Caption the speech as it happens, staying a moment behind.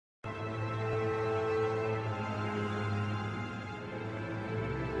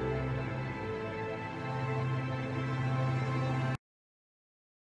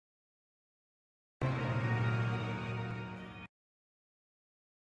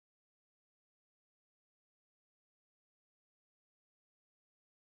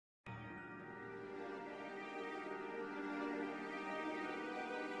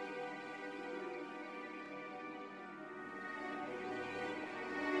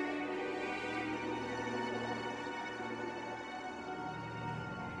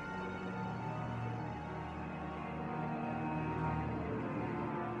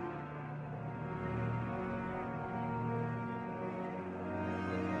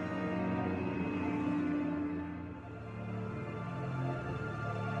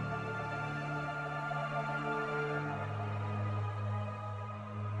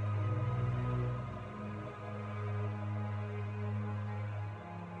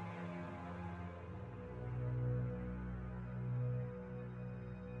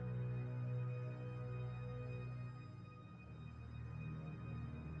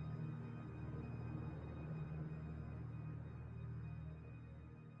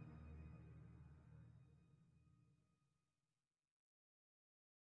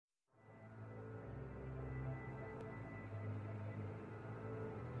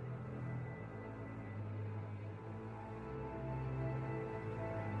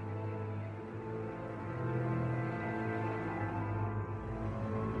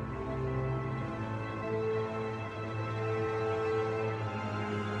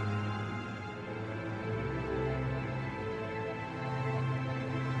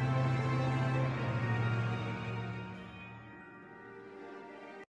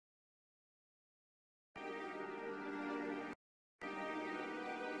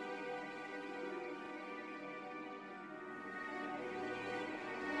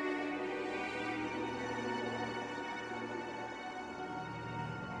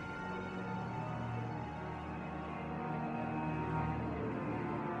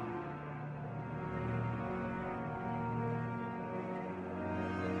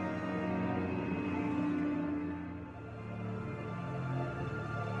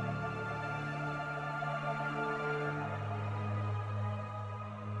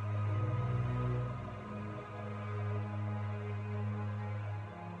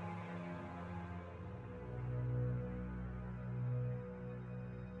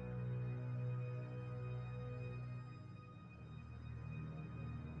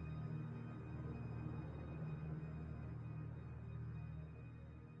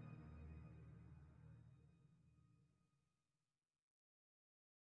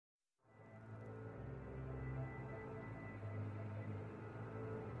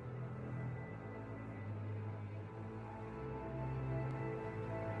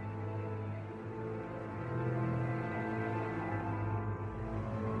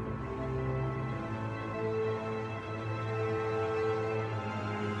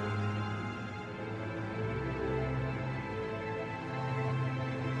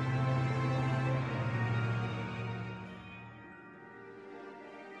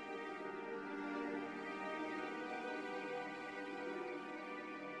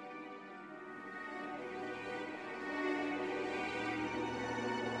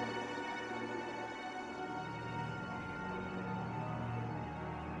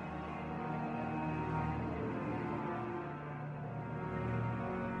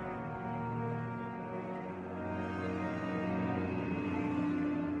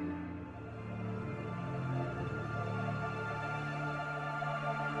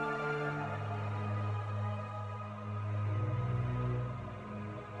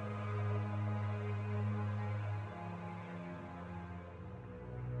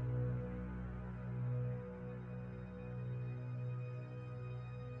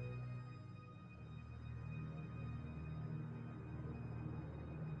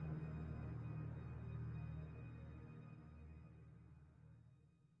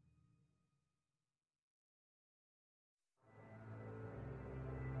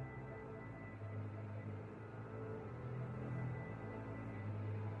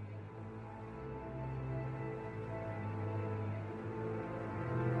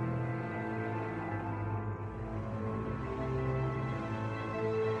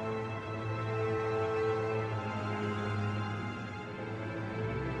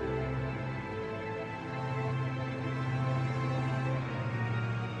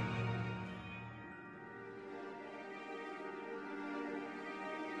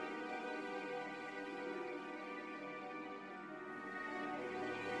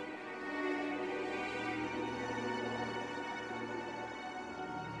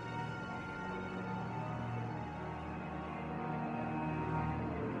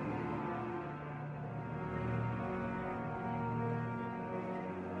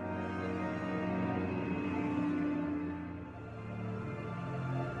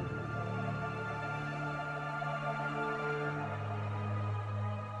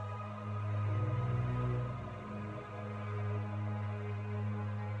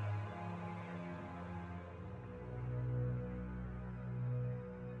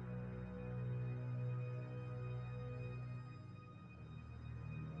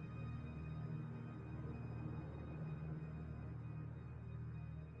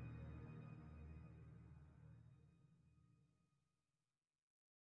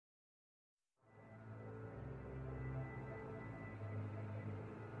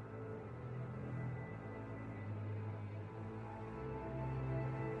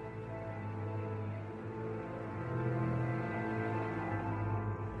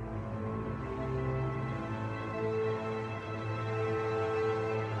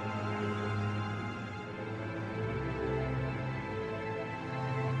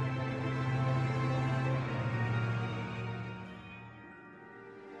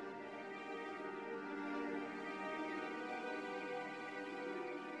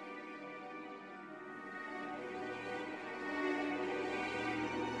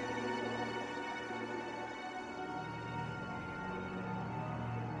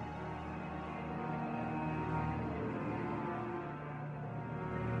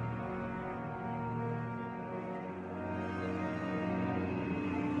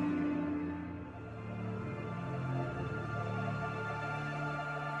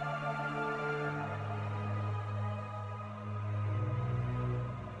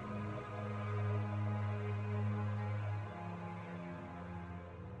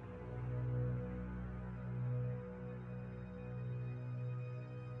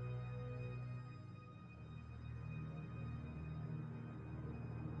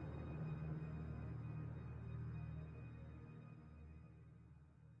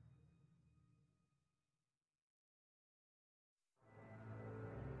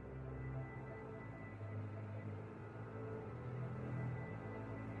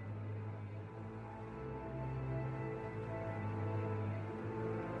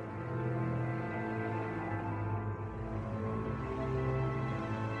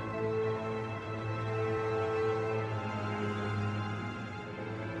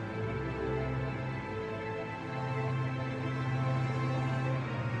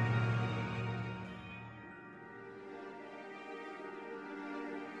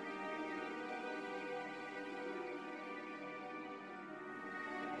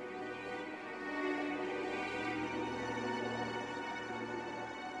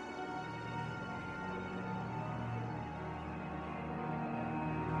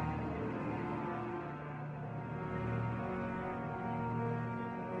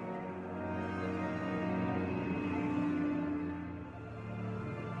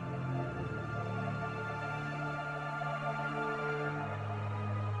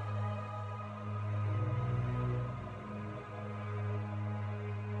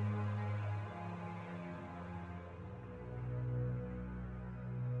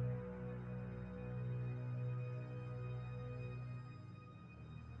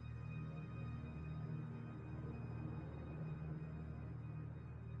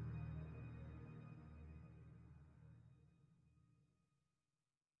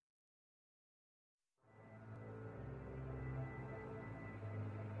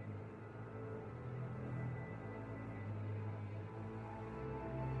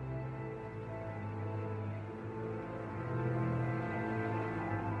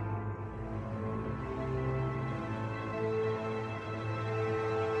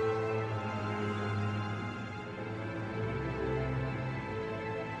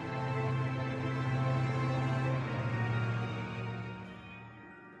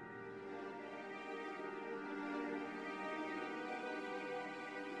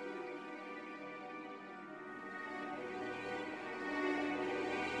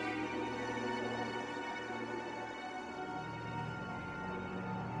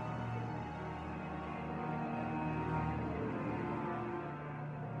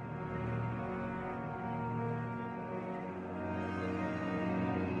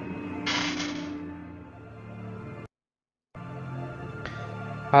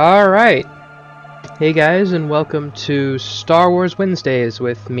Alright. Hey guys, and welcome to Star Wars Wednesdays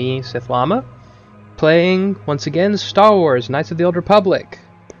with me, Sith Llama, playing, once again, Star Wars Knights of the Old Republic.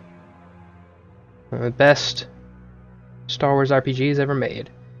 One of the best Star Wars RPGs ever made.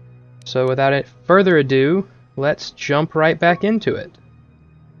 So without further ado, let's jump right back into it.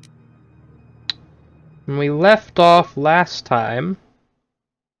 When we left off last time...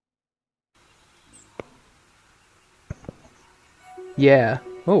 Yeah.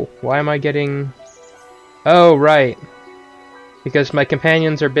 Oh, why am I getting... Oh, right. Because my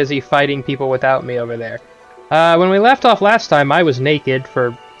companions are busy fighting people without me over there. When we left off last time, I was naked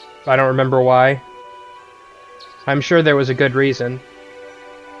for... I don't remember why. I'm sure there was a good reason.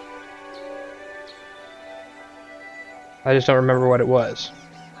 I just don't remember what it was.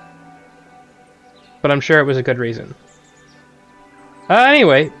 But I'm sure it was a good reason.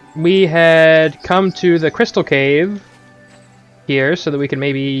 Anyway, we had come to the Crystal Cave here so that we could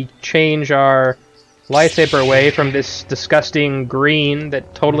maybe change our lightsaber away from this disgusting green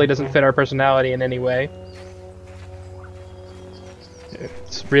that totally doesn't fit our personality in any way.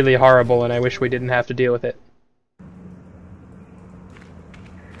 It's really horrible, and I wish we didn't have to deal with it.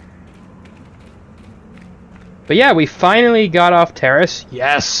 But yeah, we finally got off Terrace.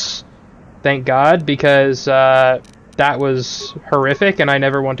 Yes! Thank God, because that was horrific, and I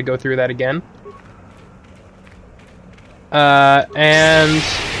never want to go through that again. And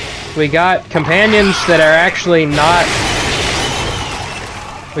we got companions that are actually not...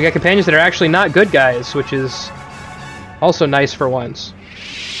 We got companions that are actually not good guys, which is also nice for once.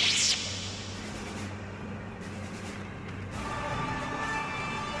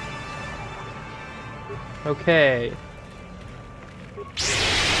 Okay.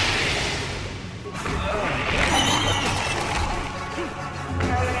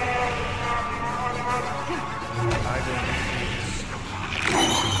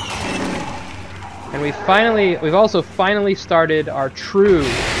 And we've also finally started our true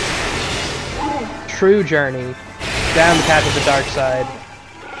journey down the path of the dark side.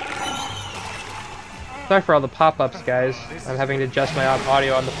 Sorry for all the pop-ups, guys. I'm having to adjust my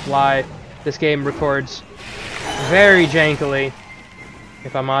audio on the fly. This game records very jankily,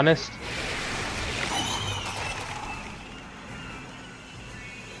 if I'm honest.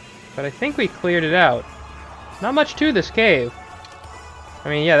 But I think we cleared it out. Not much to this cave. I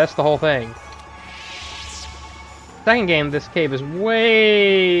mean, yeah, that's the whole thing. Second game, this cave is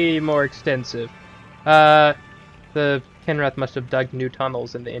way more extensive. The Kinrath must have dug new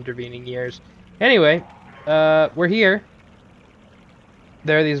tunnels in the intervening years. Anyway, we're here.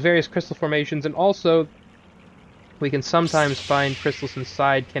 There are these various crystal formations, and also we can sometimes find crystals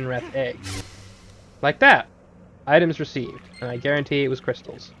inside Kinrath eggs. Like that. Items received, and I guarantee it was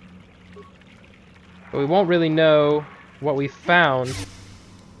crystals. But we won't really know what we found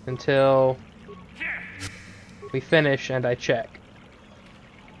until we finish and I check.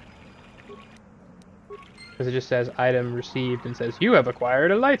 Because it just says item received and says you have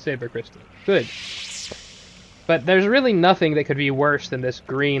acquired a lightsaber crystal. Good. But there's really nothing that could be worse than this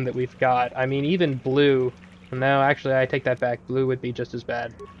green that we've got. I mean, even blue. No, actually, I take that back. Blue would be just as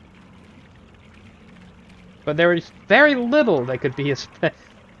bad. But there is very little that could be as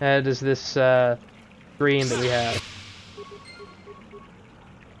bad as this green that we have.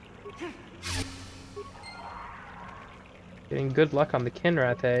 Getting good luck on the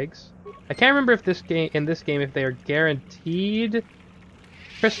Kinrath eggs. I can't remember if in this game if they are guaranteed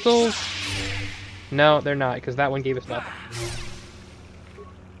crystals. No, they're not, because that one gave us nothing.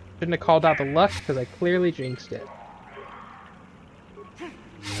 Shouldn't have called out the luck, because I clearly jinxed it.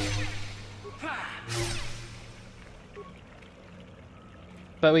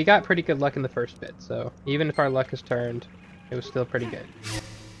 But we got pretty good luck in the first bit, so even if our luck has turned, it was still pretty good.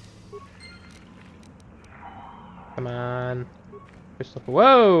 Come on. Crystal.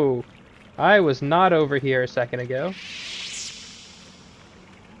 Whoa! I was not over here a second ago.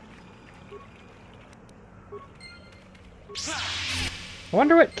 I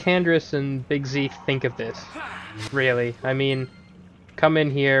wonder what Candrass and Big Z think of this. Really. I mean, come in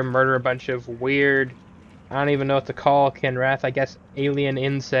here, murder a bunch of weird... I don't even know what to call Kinrath. I guess alien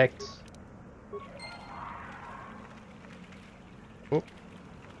insects. Oh.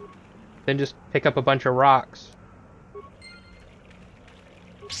 Then just pick up a bunch of rocks.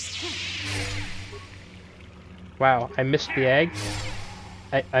 Wow, I missed the egg.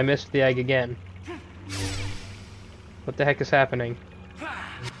 I missed the egg again. What the heck is happening?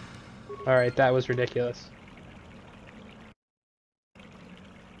 Alright, that was ridiculous.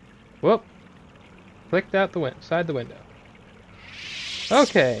 Whoop! Clicked out the side the window.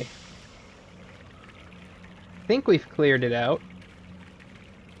 Okay. I think we've cleared it out.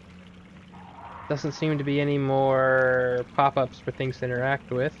 Doesn't seem to be any more pop-ups for things to interact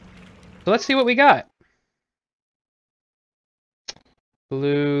with. So let's see what we got.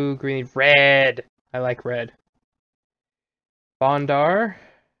 Blue, green, red. I like red. Bondar.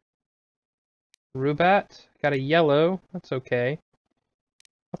 Rubat. Got a yellow. That's okay.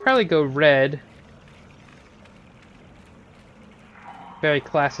 I'll probably go red. Very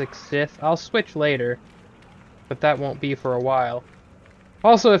classic Sith. I'll switch later, but that won't be for a while.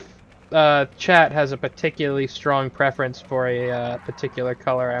 Also, if chat has a particularly strong preference for a particular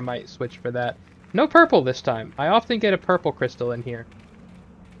color, I might switch for that. No purple this time. I often get a purple crystal in here.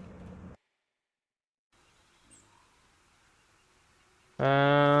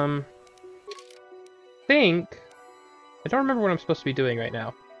 I don't remember what I'm supposed to be doing right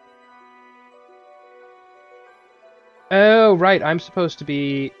now. Oh, right, I'm supposed to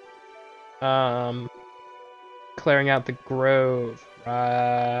be, clearing out the grove.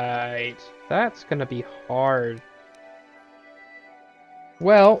 Right. That's gonna be hard.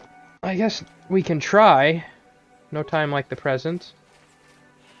 Well, I guess we can try. No time like the present.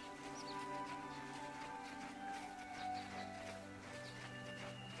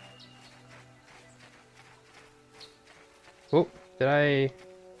 Oh, did I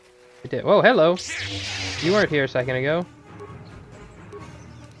did. Oh, hello. You weren't here a second ago.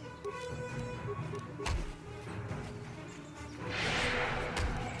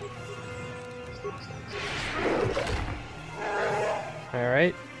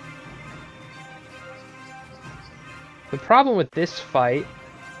 Alright. The problem with this fight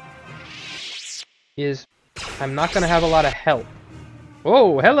is I'm not gonna have a lot of help.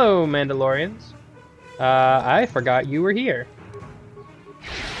 Whoa, hello, Mandalorians. I forgot you were here.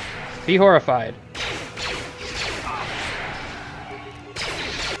 Be horrified.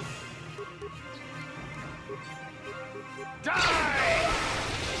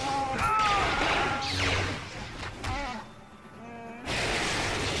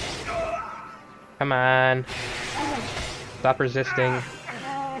 Come on. Stop resisting.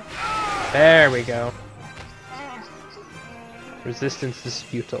 There we go. Resistance is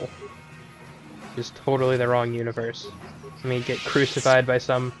futile. Just totally the wrong universe. I mean, get crucified by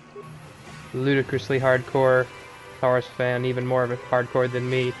some ludicrously hardcore Star Wars fan, even more of a hardcore than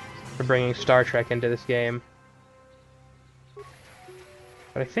me, for bringing Star Trek into this game.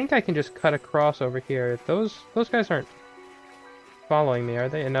 But I think I can just cut across over here. Those guys aren't following me, are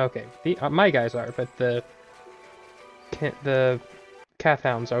they? No, okay. My guys are, but the Cath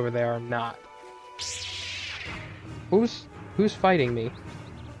Hounds over there are not. Who's fighting me?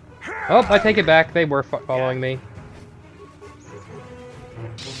 Oh, I take it back. They were following me.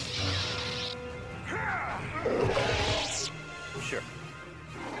 Sure.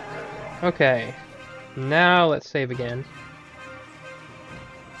 Okay. Now let's save again.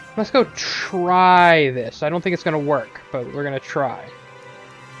 Let's go try this. I don't think it's gonna work, but we're gonna try.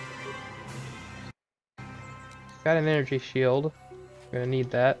 Got an energy shield. We're gonna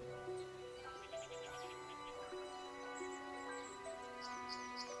need that.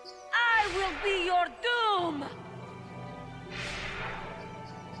 I will be your doom!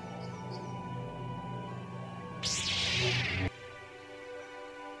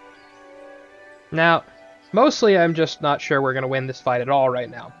 Now, mostly I'm just not sure we're going to win this fight at all right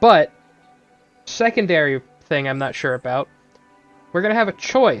now. But, secondary thing I'm not sure about, we're going to have a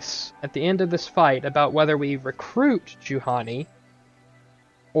choice at the end of this fight about whether we recruit Juhani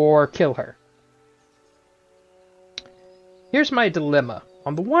or kill her. Here's my dilemma.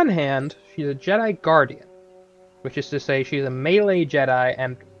 On the one hand, she's a Jedi Guardian, which is to say she's a melee Jedi,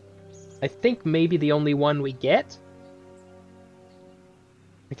 and I think maybe the only one we get?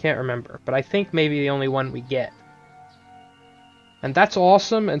 I can't remember, but I think maybe the only one we get. And that's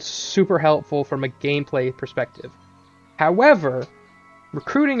awesome and super helpful from a gameplay perspective. However,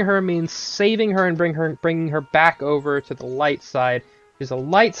 recruiting her means saving her and bringing her back over to the light side, which is a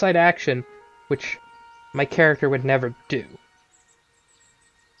light side action, which my character would never do.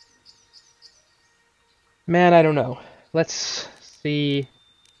 Man, I don't know. Let's see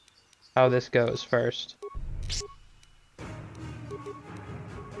how this goes first.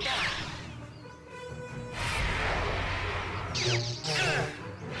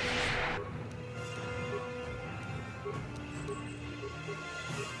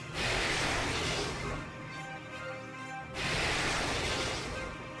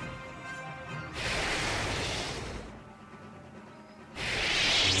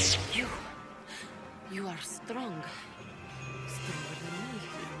 You are strong. Stronger than me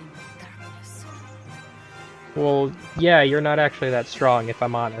in the darkness. Well, yeah, you're not actually that strong, if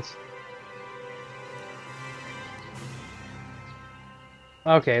I'm honest.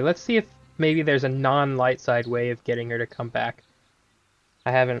 Okay, let's see if maybe there's a non-light side way of getting her to come back.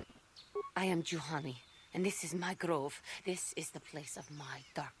 I haven't... I am Juhani, and this is my grove. This is the place of my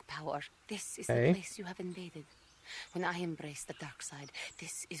dark power. This is the place you have invaded. When I embraced the dark side,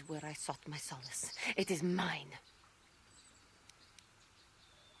 this is where I sought my solace. It is mine.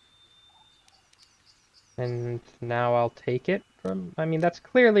 And now I'll take it from... I mean, that's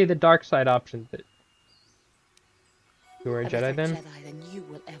clearly the dark side option, but... You were a Jedi then? Jedi than you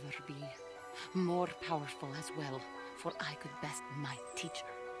will ever be. More powerful as well, for I could best my teacher.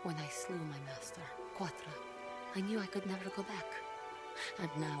 When I slew my master, Quatra, I knew I could never go back. And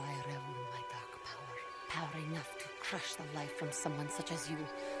now I revel in my dark power. Power enough to crush the life from someone such as you.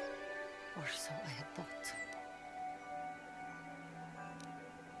 Or so I had thought.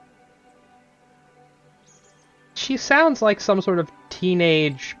 She sounds like some sort of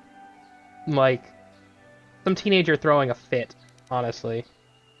teenage... like... some teenager throwing a fit, honestly.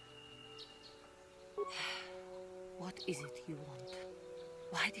 What is it you want?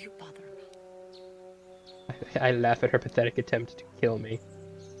 Why do you bother me? I laugh at her pathetic attempt to kill me.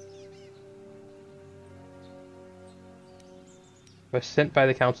 I was sent by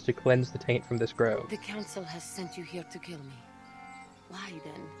the council to cleanse the taint from this grove. The council has sent you here to kill me. Why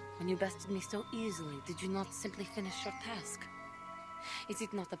then, when you bested me so easily, did you not simply finish your task? Is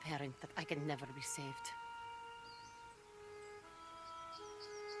it not apparent that I can never be saved?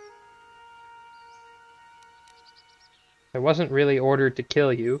 I wasn't really ordered to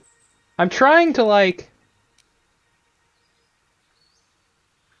kill you. I'm trying to, like...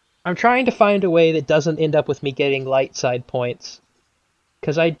 I'm trying to find a way that doesn't end up with me getting light side points.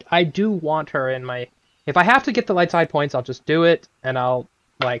 Because I do want her in my... If I have to get the light side points, I'll just do it, and I'll,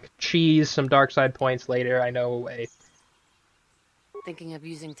 like, cheese some dark side points later. I know a way. Thinking of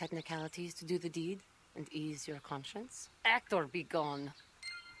using technicalities to do the deed and ease your conscience? Act or be gone.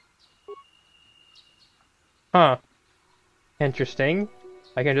 Huh. Interesting.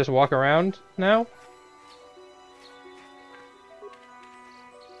 I can just walk around now?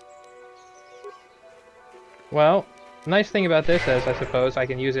 Well, nice thing about this is, I suppose, I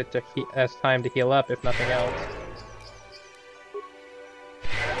can use it to as time to heal up, if nothing else.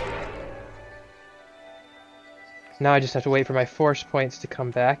 Now I just have to wait for my force points to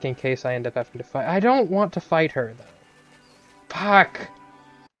come back in case I end up having to fight. I don't want to fight her, though. Fuck!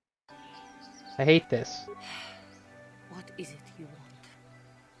 I hate this. What is it you want?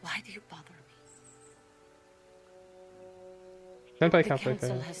 Why do you bother me? Don't play conflict.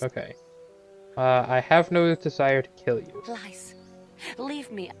 Okay. I have no desire to kill you. Lies.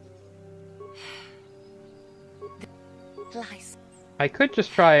 Leave me. Lies. I could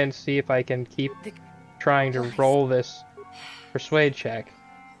just try and see if I can keep trying to roll this persuade check.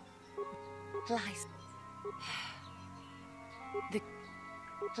 Lies.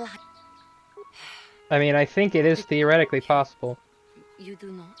 Lies. I mean, I think it is theoretically possible. You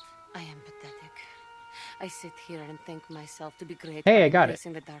do not? I am pathetic. I sit here and think myself to be great. Hey, I got it.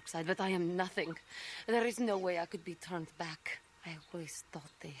 In the dark side, but I am nothing. There is no way I could be turned back. I always thought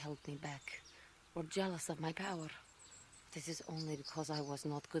they held me back, or jealous of my power. This is only because I was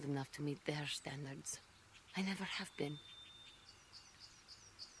not good enough to meet their standards. I never have been.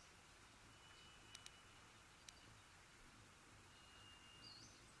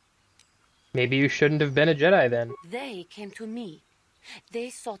 Maybe you shouldn't have been a Jedi then. They came to me. They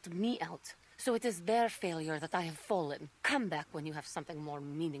sought me out. So it is their failure that I have fallen. Come back when you have something more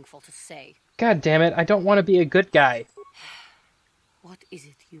meaningful to say. God damn it, I don't want to be a good guy. What is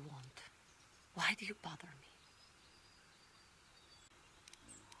it you want? Why do you bother me?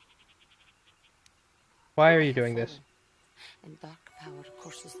 Why are you doing this? And dark power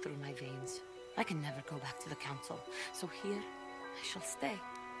courses through my veins. I can never go back to the council. So here, I shall stay.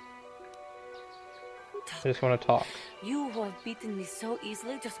 I just want to talk. You who have beaten me so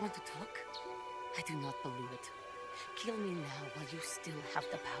easily just want to talk? I do not believe it. Kill me now while you still have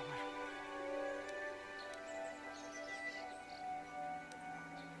the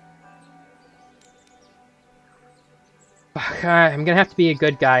power. I'm gonna have to be a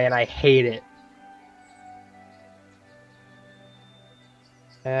good guy, and I hate it.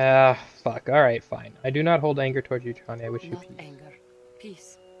 Fuck. Alright, fine. I do not hold anger towards you, Johnny. I wish you Not peace. anger.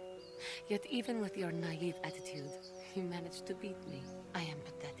 Peace. Yet even with your naive attitude, you managed to beat me. I am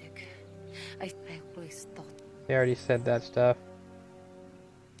pathetic. I always thought... They already said that stuff.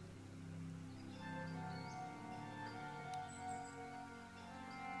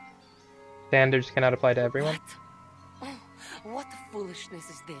 Standards cannot apply to everyone? What? Oh, what foolishness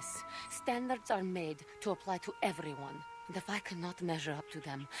is this? Standards are made to apply to everyone. And if I cannot measure up to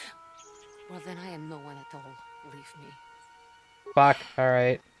them, well then I am no one at all. Leave me. Fuck,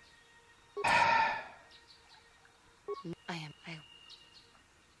 alright.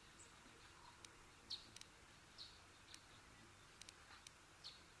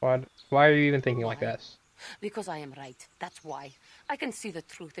 What? Why are you even thinking like this? Because I am right. That's why. I can see the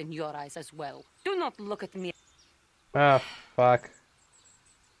truth in your eyes as well. Do not look at me. Oh, fuck.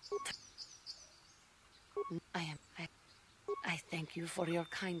 I thank you for your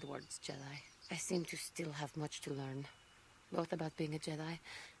kind words, Jedi. I seem to still have much to learn, both about being a Jedi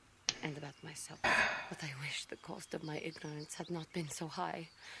and about myself. But I wish the cost of my ignorance had not been so high.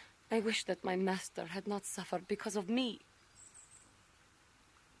 I wish that my master had not suffered because of me.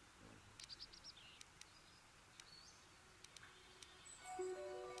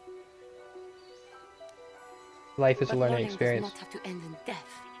 Life is a learning Learning experience. does not have to end in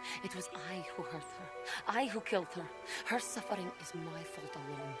death. It was I who hurt her. I who killed her. Her suffering is my fault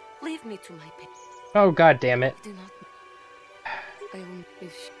alone. Leave me to my pain. Oh, god damn it. I do not. I only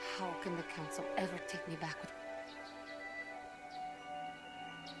wish. How can the council ever take me back with?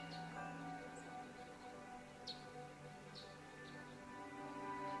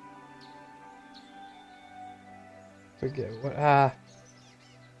 Forget what.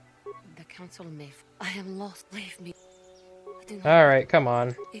 The council may. I am lost. Leave me. I do not. Alright, come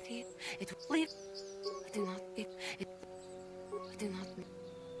on. It leave. I do not. I do not.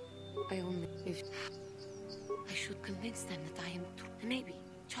 I only wish. I should convince them that I am true. Maybe.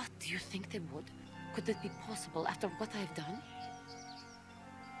 What do you think they would? Could it be possible after what I've done?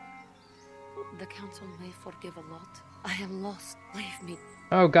 The council may forgive a lot. I am lost. Leave me.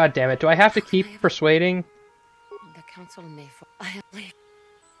 Oh, god damn it. Do I have to keep persuading? The council may I am leave.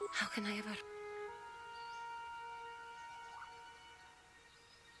 How can I ever?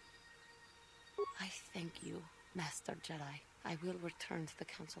 I thank you, Master Jedi. I will return to the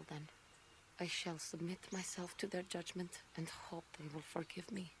council then. I shall submit myself to their judgment and hope they will forgive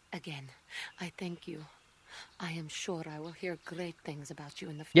me. Again, I thank you. I am sure I will hear great things about you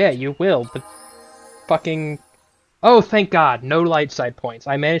in the future. Yeah, you will, but fucking... Oh, thank god, no light side points.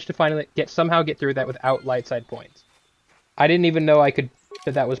 I managed to finally somehow get through that without light side points. I didn't even know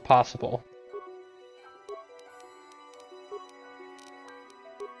that was possible.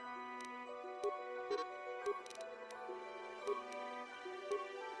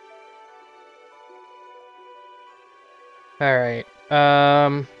 Alright,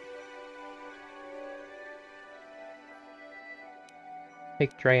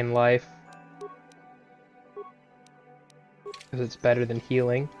 take drain life. Because it's better than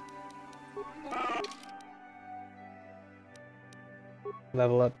healing.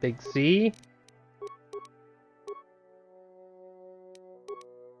 Level up Big Z.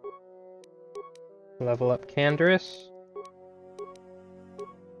 Level up Canderous.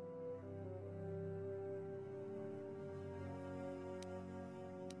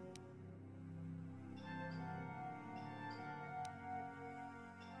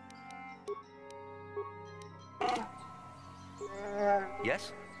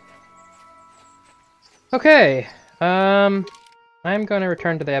 Yes? Okay, I'm going to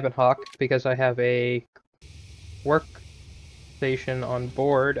return to the Ebon Hawk because I have a workstation on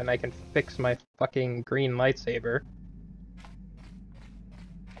board and I can fix my fucking green lightsaber.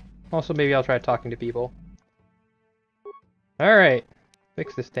 Also, maybe I'll try talking to people. Alright,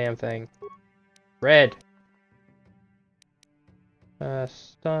 fix this damn thing. Red.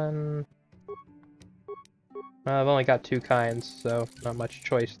 Stun. I've only got 2 kinds, so not much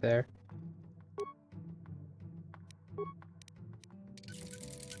choice there.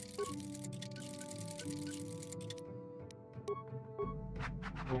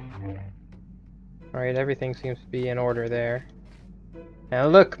 Alright, everything seems to be in order there.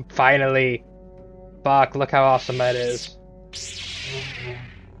 And look, finally! Fuck, look how awesome that is.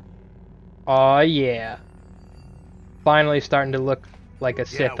 Aw, yeah. Finally starting to look like a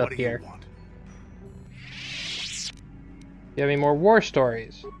Sith up here. You have any more war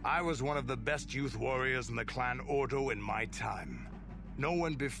stories? I was one of the best youth warriors in the clan Ordo in my time. No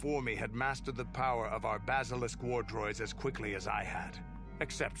one before me had mastered the power of our basilisk war droids as quickly as I had.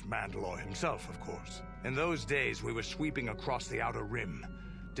 Except Mandalore himself, of course. In those days, we were sweeping across the Outer Rim,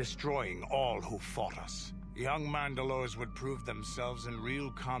 destroying all who fought us. Young Mandalores would prove themselves in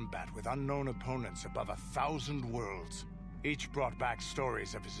real combat with unknown opponents above 1,000 worlds. Each brought back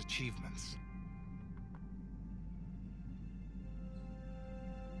stories of his achievements.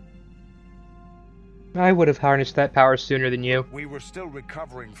 I would have harnessed that power sooner than you. We were still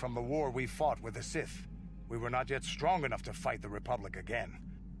recovering from the war we fought with the Sith. We were not yet strong enough to fight the Republic again.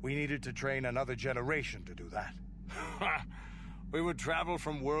 We needed to train another generation to do that. We would travel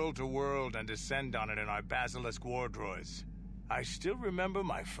from world to world and descend on it in our basilisk war droids. I still remember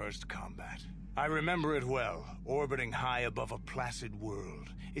my first combat. I remember it well, orbiting high above a placid world,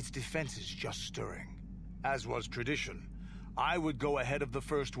 its defenses just stirring. As was tradition, I would go ahead of the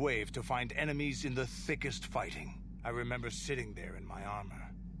first wave to find enemies in the thickest fighting. I remember sitting there in my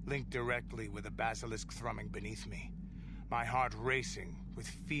armor, linked directly with a basilisk thrumming beneath me, my heart racing with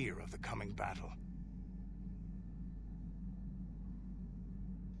fear of the coming battle.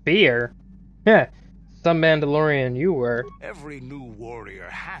 Fear? Heh, some Mandalorian you were. Every new warrior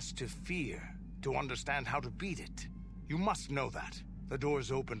has to fear to understand how to beat it. You must know that. The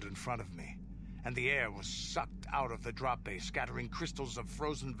doors opened in front of me, and the air was sucked out of the drop bay, scattering crystals of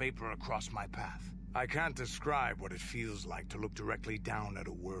frozen vapor across my path. I can't describe what it feels like to look directly down at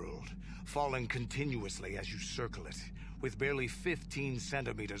a world, falling continuously as you circle it, with barely 15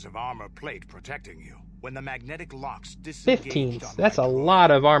 centimeters of armor plate protecting you. When the magnetic locks disengaged 15. on That's my a droid,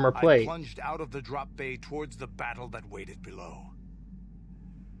 lot of armor I plate. plunged out of the drop bay towards the battle that waited below.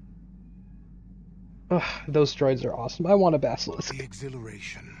 Ugh, those droids are awesome. I want a basilisk. The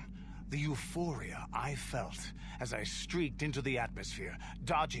exhilaration, the euphoria I felt as I streaked into the atmosphere,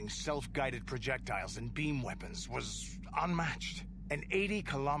 dodging self-guided projectiles and beam weapons, was unmatched. An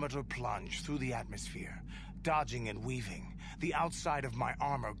 80-kilometer plunge through the atmosphere, dodging and weaving, the outside of my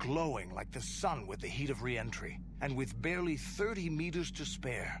armor glowing like the sun with the heat of re-entry. And with barely 30 meters to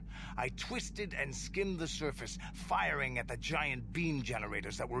spare, I twisted and skimmed the surface, firing at the giant beam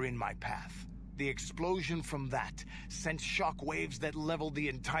generators that were in my path. The explosion from that sent shock waves that leveled the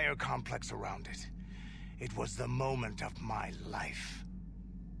entire complex around it. It was the moment of my life.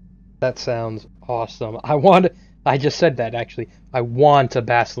 That sounds awesome. I just said that, actually. I want a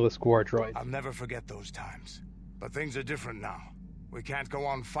basilisk war droid. I'll never forget those times. But things are different now. We can't go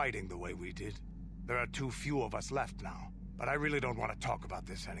on fighting the way we did. There are too few of us left now. But I really don't want to talk about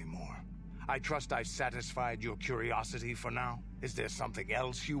this anymore. I trust I've satisfied your curiosity for now. Is there something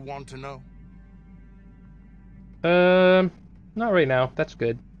else you want to know? Not right now. That's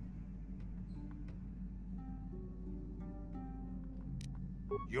good.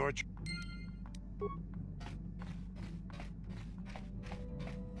 Your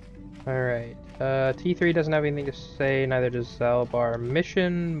Alright. T3 doesn't have anything to say, neither does Zalbar.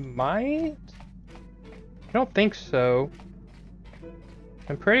 Mission might? I don't think so.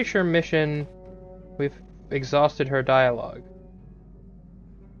 I'm pretty sure Mission, we've exhausted her dialogue.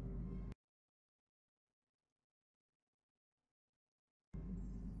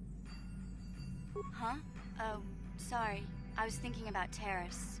 Huh? Oh, sorry. I was thinking about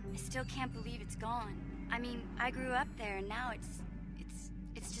Terrace. I still can't believe it's gone. I mean, I grew up there and now it's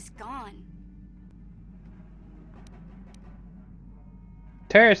just gone.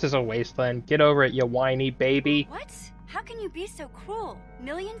 Terrace is a wasteland. Get over it, you whiny baby. What? How can you be so cruel?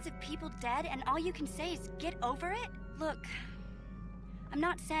 Millions of people dead and all you can say is get over it? Look, I'm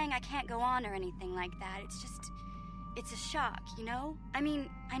not saying I can't go on or anything like that. It's a shock, you know? I mean,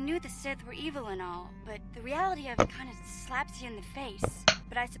 I knew the Sith were evil and all, but the reality of it kind of slaps you in the face.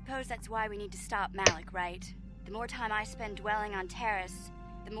 But I suppose that's why we need to stop Malik, right? The more time I spend dwelling on Terrace,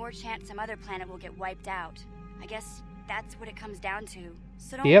 the more chance some other planet will get wiped out. I guess that's what it comes down to.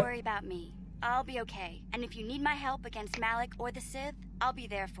 So don't worry about me. I'll be okay. And if you need my help against Malik or the Sith, I'll be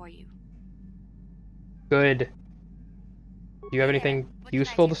there for you. Good. Do you have anything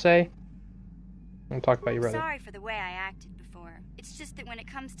useful to say? I'm gonna talk about your brother. Sorry for the way I acted before. It's just that when it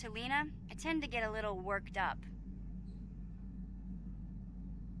comes to Lena, I tend to get a little worked up.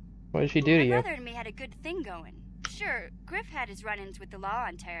 What did she do to you? My brother and me had a good thing going. Sure, Griff had his run-ins with the law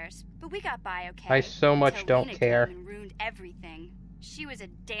on Terrace, but we got by okay. I so much until don't Lena care. came and ruined everything. She was a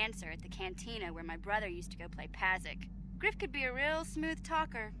dancer at the cantina where my brother used to go play Pazik. Griff could be a real smooth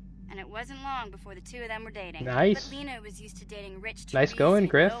talker, and it wasn't long before the two of them were dating. Nice. But Lena was used to dating rich Nice going,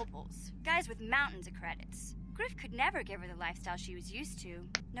 Griff. nobles, guys with mountains of credits. Griff could never give her the lifestyle she was used to,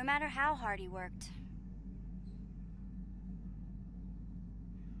 no matter how hard he worked.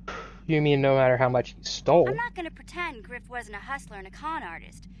 You mean no matter how much he stole? I'm not gonna pretend Griff wasn't a hustler and a con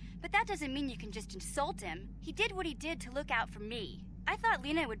artist, but that doesn't mean you can just insult him. He did what he did to look out for me. I thought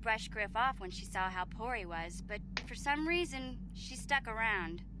Lena would brush Griff off when she saw how poor he was, but for some reason, she stuck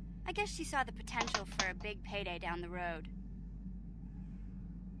around. I guess she saw the potential for a big payday down the road.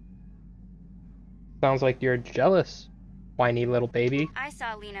 Sounds like you're jealous, whiny little baby. I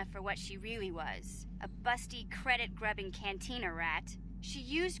saw Lena for what she really was, a busty, credit-grubbing cantina rat. She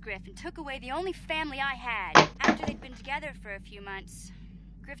used Griff and took away the only family I had. After they'd been together for a few months,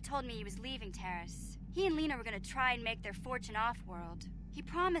 Griff told me he was leaving Terrace. He and Lena were gonna try and make their fortune off-world. He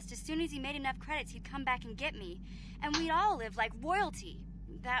promised as soon as he made enough credits he'd come back and get me, and we'd all live like royalty.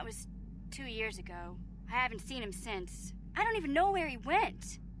 That was 2 years ago. I haven't seen him since. I don't even know where he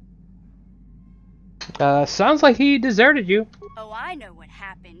went. Sounds like he deserted you. Oh, I know what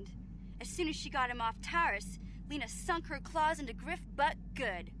happened. As soon as she got him off Taurus, Lena sunk her claws into Griff butt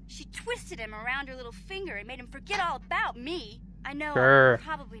good. She twisted him around her little finger and made him forget all about me. I know Sure. I'll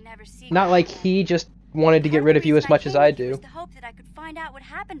probably never see Not Griff like again. he just wanted to get rid of you as much as I do. Was the hope that I could find out what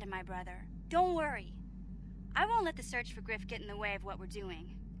happened to my brother. Don't worry. I won't let the search for Griff get in the way of what we're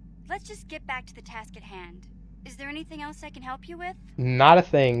doing. Let's just get back to the task at hand. Is there anything else I can help you with? Not a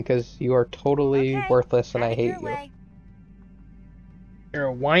thing, because you are totally Okay, worthless and I have it hate your you. way. You're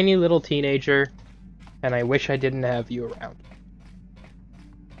a whiny little teenager, and I wish I didn't have you around.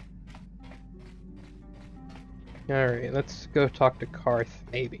 Alright, let's go talk to Karth,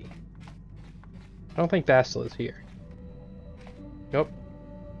 maybe. I don't think Vastil is here. Nope.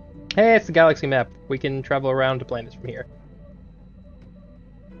 Hey, it's the galaxy map. We can travel around to planets from here.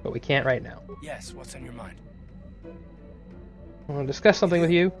 But we can't right now. Yes, what's on your mind? I want to discuss something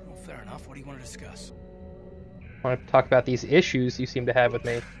with you. Well, fair enough. What do you want to discuss? I want to talk about these issues you seem to have with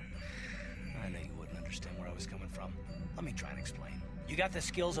me. I know you wouldn't understand where I was coming from. Let me try and explain. You got the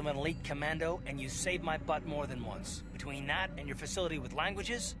skills of an elite commando, and you saved my butt more than once. Between that and your facility with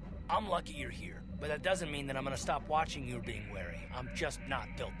languages, I'm lucky you're here. But that doesn't mean that I'm gonna stop watching you or being wary. I'm just not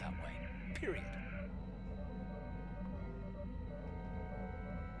built that way. Period.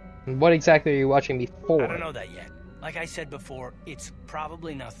 And what exactly are you watching me for? I don't know that yet. Like I said before, it's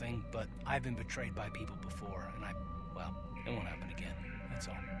probably nothing, but I've been betrayed by people before, and well, it won't happen again. That's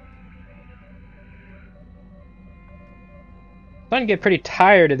all. I'm starting to get pretty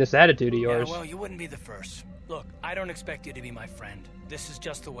tired of this attitude of yours. Yeah, well, you wouldn't be the first. Look, I don't expect you to be my friend. This is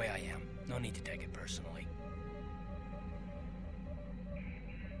just the way I am. No need to take it personally.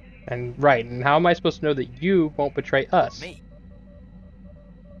 And right, and how am I supposed to know that you won't betray us? Me?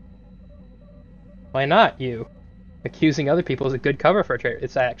 Why not you? Accusing other people is a good cover for a traitor.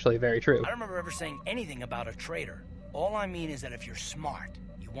 It's actually very true. I don't remember ever saying anything about a traitor. All I mean is that if you're smart,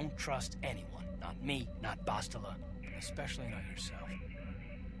 you won't trust anyone. Not me, not Bastila, and especially not yourself.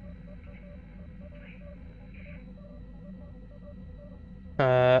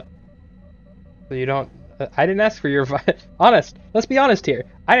 So you don't... I didn't ask for your advice. Honest. Let's be honest here.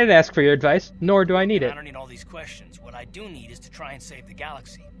 I didn't ask for your advice, nor do I need it. I don't need all these questions. What I do need is to try and save the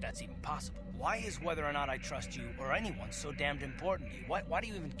galaxy, if that's even possible. Why is whether or not I trust you or anyone so damned important to you? Why do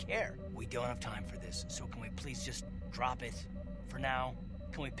you even care? We don't have time for this, so can we please just drop it for now?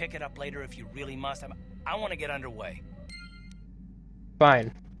 Can we pick it up later if you really must? I want to get underway.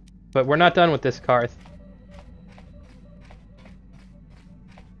 Fine. But we're not done with this, Karth.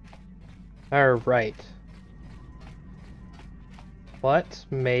 Alright. Let's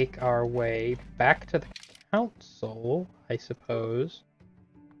make our way back to the council, I suppose.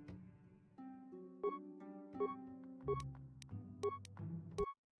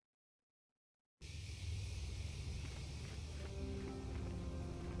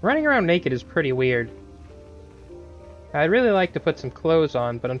 Running around naked is pretty weird. I'd really like to put some clothes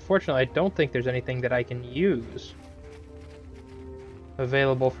on, but unfortunately I don't think there's anything that I can use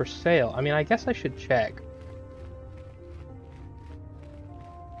available for sale. I mean, I guess I should check.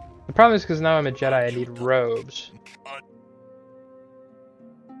 The problem is because now I'm a Jedi, I need robes.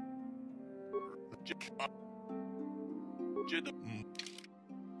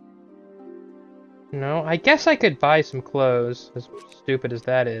 No, I guess I could buy some clothes, as stupid as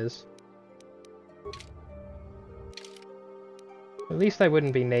that is. At least I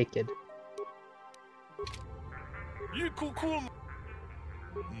wouldn't be naked.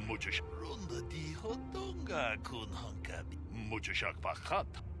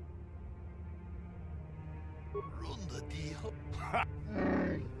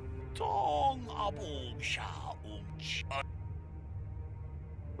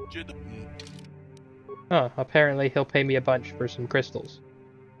 Huh, apparently he'll pay me a bunch for some crystals.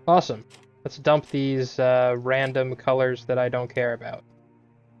 Awesome. Let's dump these random colors that I don't care about.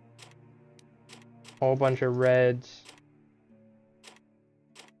 Whole bunch of reds.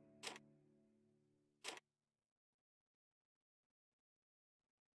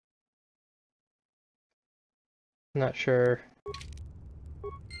 Not sure.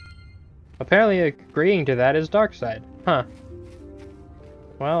 Apparently agreeing to that is Darkseid. Huh.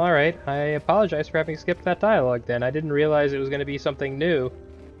 Well, alright. I apologize for having skipped that dialogue then. I didn't realize it was going to be something new.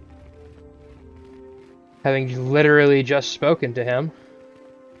 Having literally just spoken to him.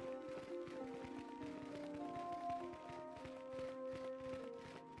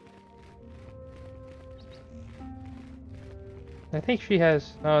 I think she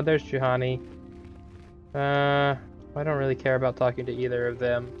has... Oh, there's Juhani. I don't really care about talking to either of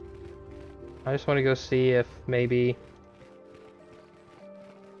them. I just want to go see if maybe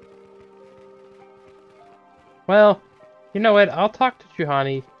Well, you know what? I'll talk to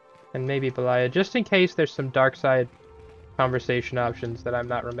Juhani and maybe Belaya, just in case there's some dark side conversation options that I'm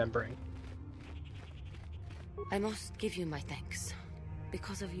not remembering. I must give you my thanks.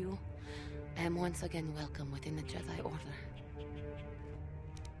 Because of you, I am once again welcome within the Jedi Order.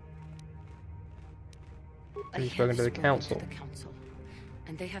 You've spoken to the council. To the council,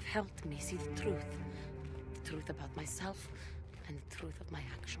 and they have helped me see the truth. The truth about myself, and the truth of my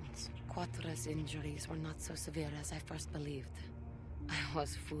actions. Quatra's injuries were not so severe as I first believed. I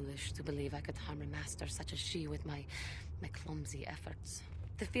was foolish to believe I could harm a master such as she with my clumsy efforts.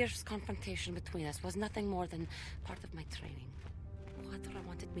 The fierce confrontation between us was nothing more than part of my training. Quatra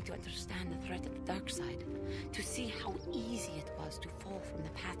wanted me to understand the threat of the dark side, to see how easy it was to fall from the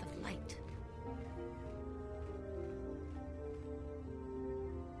path of light.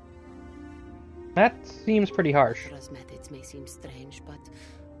 That seems pretty harsh. Quatra's methods may seem strange, but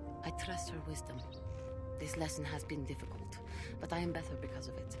I trust her wisdom. This lesson has been difficult, but I am better because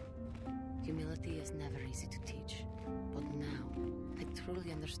of it. Humility is never easy to teach, but now I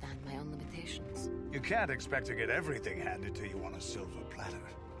truly understand my own limitations. You can't expect to get everything handed to you on a silver platter.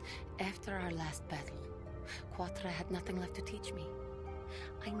 After our last battle, Quatra had nothing left to teach me.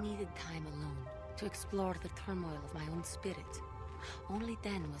 I needed time alone to explore the turmoil of my own spirit. Only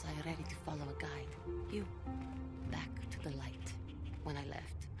then was I ready to follow a guide. You. Back to the light. When I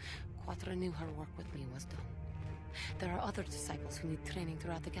left, Quatra knew her work with me was done. There are other disciples who need training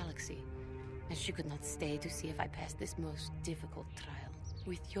throughout the galaxy, and she could not stay to see if I passed this most difficult trial.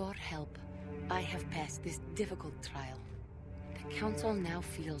 With your help, I have passed this difficult trial. The Council now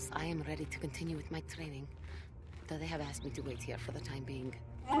feels I am ready to continue with my training, though they have asked me to wait here for the time being.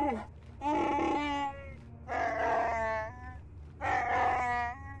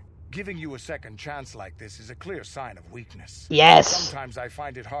 Giving you a second chance like this is a clear sign of weakness. Yes! Sometimes I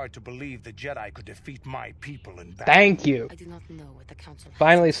find it hard to believe the Jedi could defeat my people in battle. Thank you. I do not know what the Council has.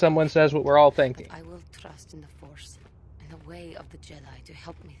 Finally, someone says what we're all thinking. I will trust in the Force and the way of the Jedi to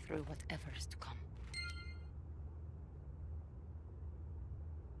help me through whatever is to come.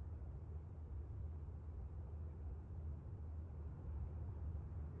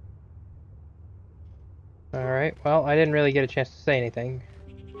 Alright, well, I didn't really get a chance to say anything.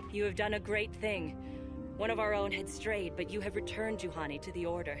 You have done a great thing. One of our own had strayed, but you have returned Juhani to the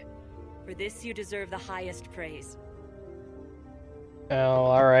Order. For this, you deserve the highest praise. Oh,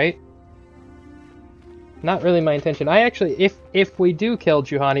 alright. Not really my intention. I actually, if we do kill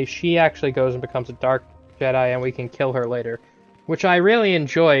Juhani, she actually goes and becomes a Dark Jedi and we can kill her later. Which I really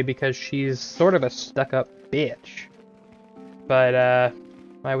enjoy because she's sort of a stuck-up bitch. But,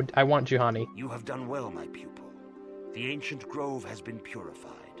 I want Juhani. You have done well, my pupil. The ancient grove has been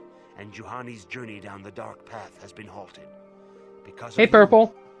purified, and Juhani's journey down the dark path has been halted. Because Hey, of you,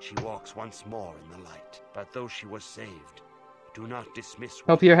 Purple. she walks once more in the light. But though she was saved, do not dismiss.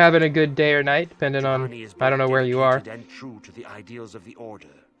 Hope you're having a good day or night, depending on, Juhani is I don't know both where you are. dedicated and true to the ideals of the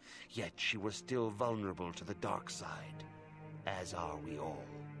Order, yet she was still vulnerable to the dark side, as are we all.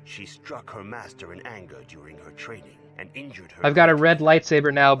 She struck her master in anger during her training and injured her. I've got a red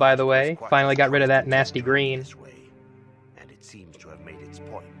lightsaber now, by the way. Finally got rid of that nasty green. This way, and it seems to have made its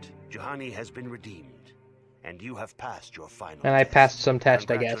point. Juhani has been redeemed, and you have passed your final And I test. passed some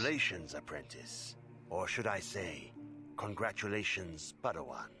test, I guess. Congratulations, apprentice. Or should I say, congratulations,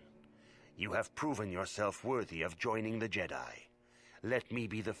 Padawan. You have proven yourself worthy of joining the Jedi. Let me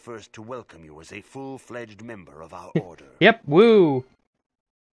be the first to welcome you as a full-fledged member of our order. Yep, woo!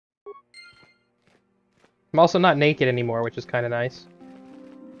 I'm also not naked anymore, which is kind of nice.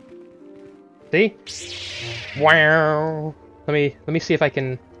 See? Wow! Let me see if I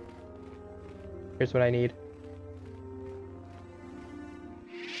can... Here's what I need.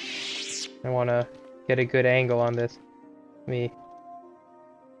 I want to get a good angle on this. Let me...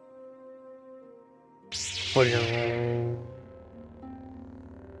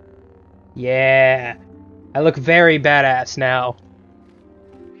 Yeah! I look very badass now.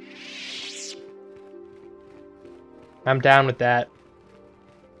 I'm down with that.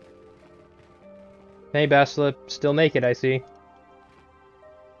 Hey, Bastila, still naked, I see.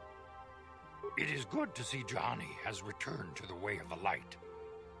 It is good to see Juhani has returned to the way of the light.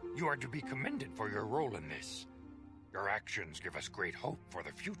 You are to be commended for your role in this. Your actions give us great hope for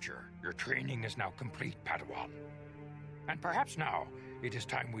the future. Your training is now complete, Padawan. And perhaps now, it is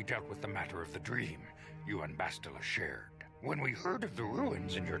time we dealt with the matter of the dream you and Bastila shared. When we heard of the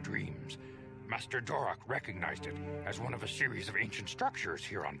ruins in your dreams, Master Dorak recognized it as one of a series of ancient structures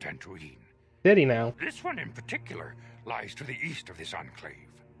here on Tatooine. Did he now? This one in particular lies to the east of this enclave.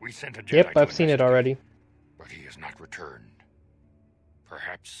 We sent a Jedi Yep, to I've seen it investigate, already. but he has not returned.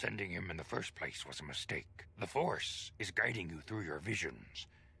 Perhaps sending him in the first place was a mistake. The Force is guiding you through your visions.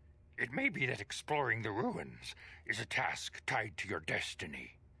 It may be that exploring the ruins is a task tied to your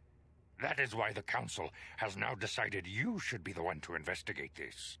destiny. That is why the Council has now decided you should be the one to investigate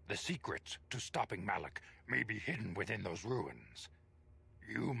this. The secrets to stopping Malak may be hidden within those ruins.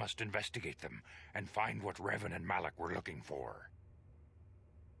 You must investigate them and find what Revan and Malak were looking for.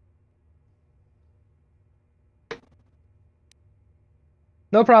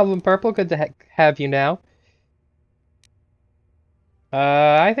 No problem, Purple. Good to have you now.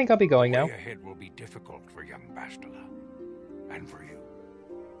 I think I'll be going now. The way ahead will be difficult for young Bastila, and for you.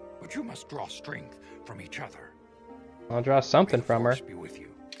 But you must draw strength from each other. I'll draw something from her. Be with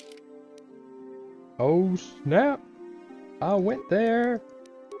you. Oh snap! I went there.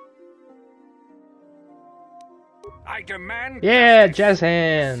 I demand. Yeah, justice. jazz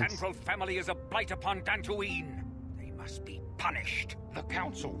hands. The Central family is a blight upon Dantooine. They must be punished. The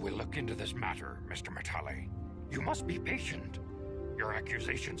Council will look into this matter, Mr. Matale. You must be patient. Your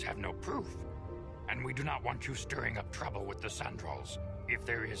accusations have no proof, and we do not want you stirring up trouble with the Sandrals if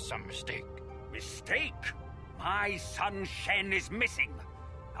there is some mistake. Mistake? My son Shen is missing.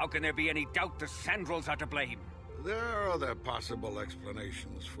 How can there be any doubt the Sandrals are to blame? There are other possible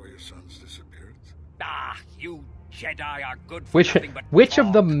explanations for your son's disappearance. Ah, you Jedi are good for nothing but Which talk.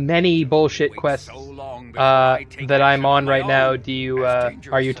 of the many bullshit quests that I'm on right now do you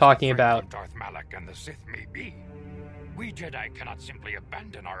are you talking about? Darth Malak and the Sith may be. We Jedi cannot simply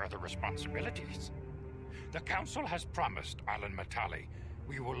abandon our other responsibilities. The Council has promised Alan Matale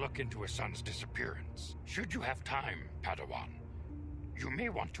we will look into his son's disappearance. Should you have time, Padawan, you may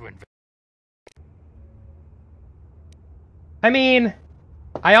want to invest. I mean,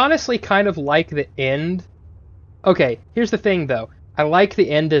 I honestly kind of like the end. Okay, here's the thing though. I like the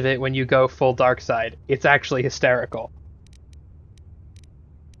end of it when you go full dark side. It's actually hysterical.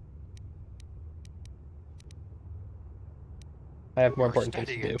 I have more important things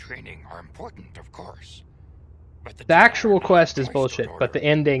to Study do. and training are important, of course. But The actual quest is bullshit, but the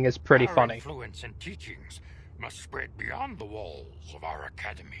ending is pretty our funny. Influence and teachings must spread beyond the walls of our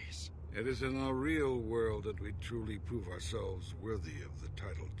academies. It is in the real world that we truly prove ourselves worthy of the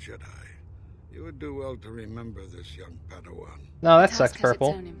title Jedi. You would do well to remember this, young Padawan. No, that The sucks, task has Purple.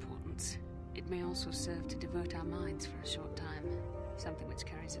 its own importance. It may also serve to divert our minds for a short time, something which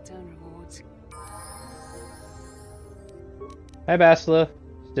carries its own rewards. Hi, Bastila.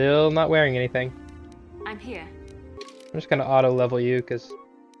 Still not wearing anything. I'm here. I'm just gonna auto level you because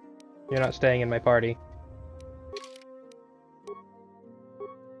you're not staying in my party.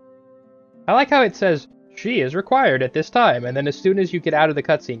 I like how it says she is required at this time, and then as soon as you get out of the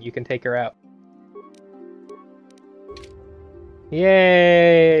cutscene, you can take her out.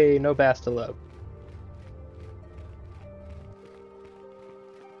 Yay! No Bastila.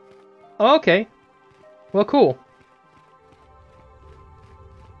 Oh, okay. Well, cool.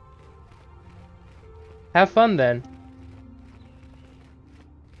 Have fun then.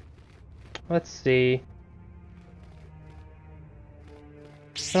 Let's see.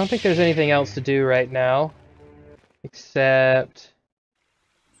 I don't think there's anything else to do right now. Except...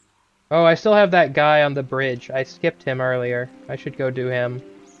 Oh, I still have that guy on the bridge. I skipped him earlier. I should go do him.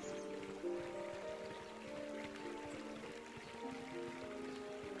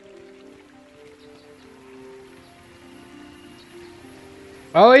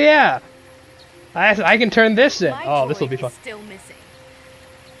 Oh yeah! I can turn this in. Oh, this will be fun. Still missing.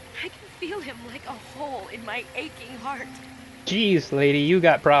 I can feel him like a hole in my aching heart. Jeez, lady, you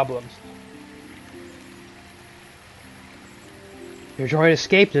got problems. Your droid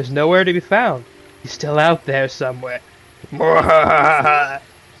escaped is nowhere to be found. He's still out there somewhere. I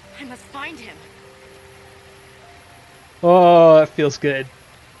must find him. Oh, that feels good.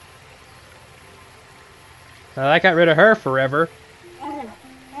 Well, I got rid of her forever.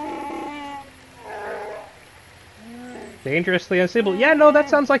 Dangerously unstable. Yeah, no, that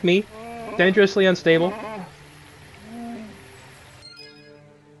sounds like me. Dangerously unstable.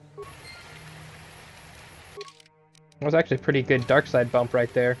 That was actually a pretty good dark side bump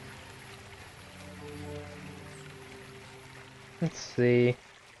right there. Let's see.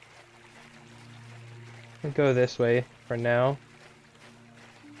 I'll go this way for now.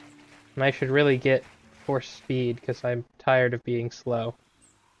 And I should really get force speed because I'm tired of being slow.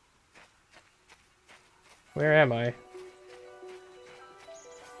 Where am I?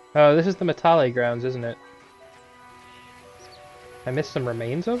 Oh, this is the Matale grounds, isn't it? I missed some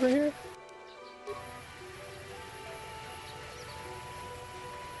remains over here?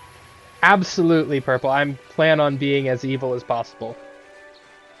 Absolutely, Purple. I'm plan on being as evil as possible.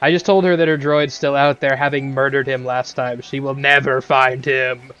 I just told her that her droid's still out there, having murdered him last time. She will never find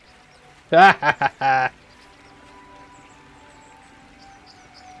him. Ha ha ha ha.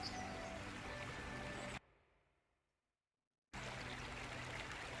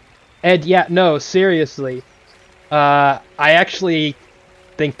 And yeah, no, seriously. I actually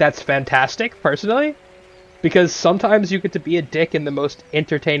think that's fantastic, personally. Because sometimes you get to be a dick in the most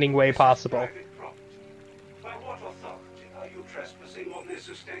entertaining way possible. By what authority are you trespassing on this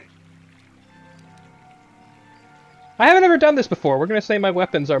estate? I haven't ever done this before. We're gonna say my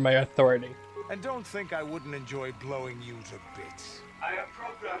weapons are my authority. And don't think I wouldn't enjoy blowing you to bits. I am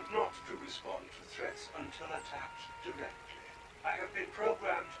programmed not to respond to threats until attacked directly. I have been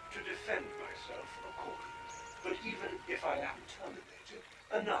programmed to defend myself accordingly. But even if I am terminated,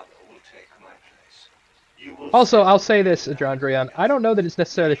 another will take my place. Also, I'll say this, Adrondrion. I don't know that it's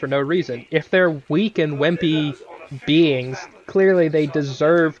necessarily for no reason. If they're weak and wimpy beings, clearly they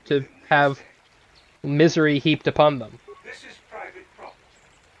deserve to have misery heaped upon them. This is private property.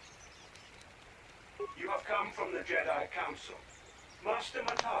 You have come from the Jedi Council. Master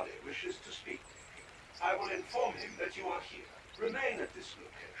Matali wishes to speak with you. I will inform him that you are here. Remain at this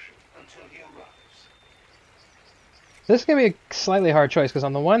location until he arrives. This is going to be a slightly hard choice, because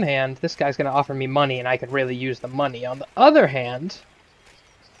on the one hand, this guy's going to offer me money, and I could really use the money. On the other hand,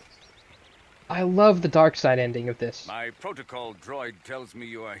 I love the dark side ending of this. My protocol droid tells me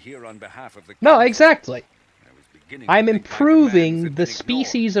you are here on behalf of the No, exactly. I'm improving the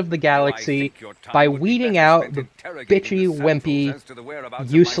species of the galaxy by weeding out the bitchy, wimpy,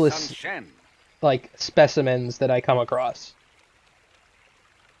 useless, like, specimens that I come across.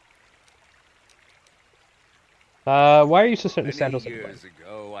 Why are you so certain sandals? Many years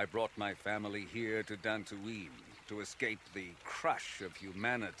ago, I brought my family here to Dantooine to escape the crush of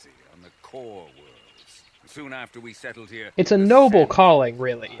humanity on the core worlds. Soon after we settled here, it's a noble calling,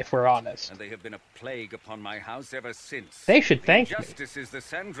 really, if we're honest. And they have been a plague upon my house ever since. They should thank me. The injustices the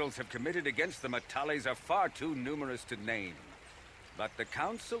Sandrils have committed against the Matales are far too numerous to name. But the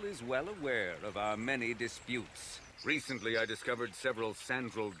Council is well aware of our many disputes. Recently, I discovered several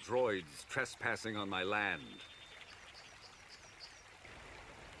Sandril droids trespassing on my land.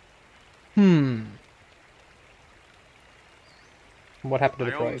 What happened to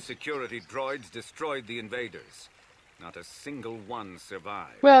the droids? My own droids? security droids destroyed the invaders. Not a single one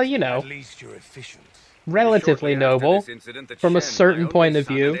survived. Well, you know, at least you're efficient. Relatively noble, from a certain point of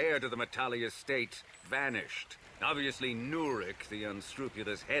view. Heir to the Matali estate vanished. Obviously, Nurik, the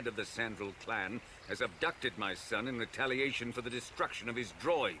unscrupulous head of the Sandril clan, has abducted my son in retaliation for the destruction of his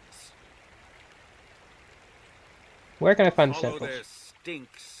droids. Where can I find the Follow samples? their stink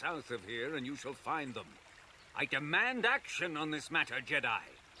south of here, and you shall find them. I demand action on this matter, Jedi.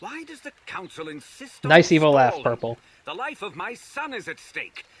 Why does the Council insist on Nice evil laugh, stalling? Purple. The life of my son is at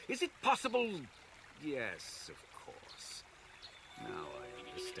stake. Is it possible? Yes, of course. Now I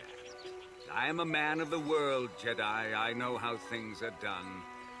understand. I am a man of the world, Jedi. I know how things are done.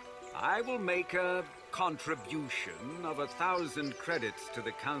 I will make a contribution of 1,000 credits to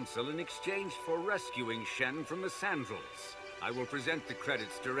the Council in exchange for rescuing Shen from the Sandrils. I will present the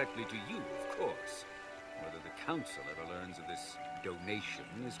credits directly to you, of course. Whether the Council ever learns of this donation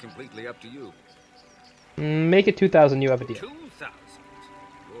is completely up to you. Make it 2,000, you have a deal. 2,000?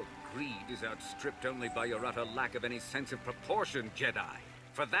 Your greed is outstripped only by your utter lack of any sense of proportion, Jedi.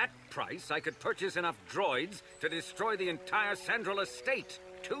 For that price, I could purchase enough droids to destroy the entire Sandril estate.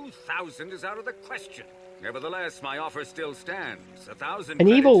 2,000 is out of the question. Nevertheless, my offer still stands. 1,000 An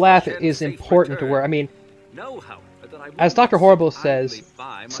evil laugh is important to where, I mean, as Dr. Horrible says,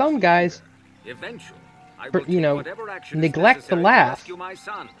 some guys, you know, neglect the laugh.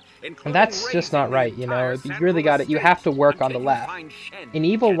 And that's just not right, you know. You really got it. You have to work on the laugh. An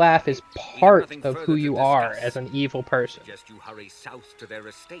evil laugh is part of who you are as an evil person. Just you hurry south to their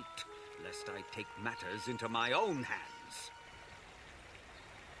estate, lest I take matters into my own hands.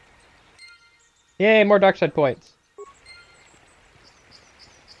 Yay, more dark side points.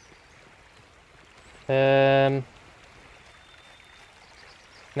 Now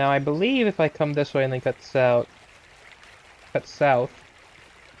I believe if I come this way and then cut south.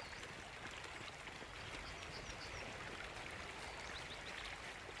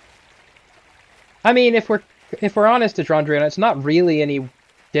 I mean, if we're honest, Adrondrian, it's not really any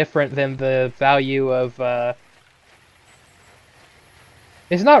different than the value of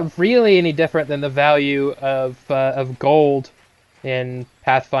it's not really any different than the value of gold in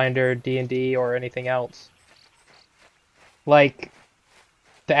Pathfinder, D&D, or anything else. Like,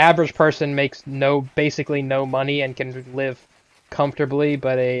 the average person makes basically no money and can live comfortably,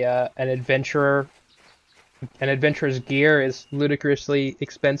 but an adventurer an adventurer's gear is ludicrously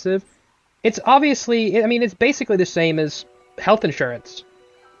expensive. It's obviously, I mean, it's basically the same as health insurance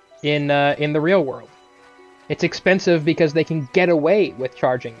in the real world. It's expensive because they can get away with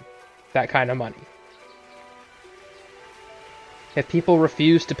charging that kind of money. If people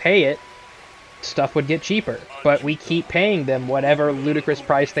refuse to pay it, stuff would get cheaper, but we keep paying them whatever ludicrous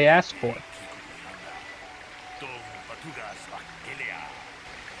price they ask for.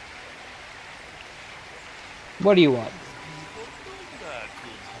 What do you want?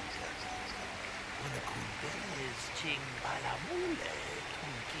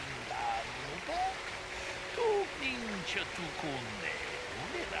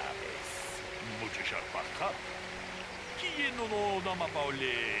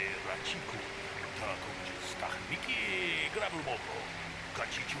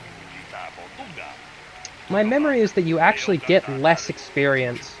 My memory is that you actually get less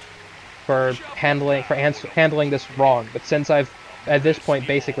experience for handling this wrong, but since I've at this point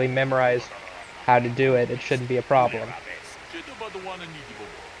basically memorized how to do it, it shouldn't be a problem.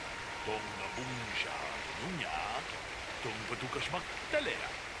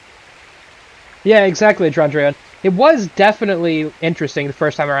 Yeah, exactly, Drondrion. It was definitely interesting the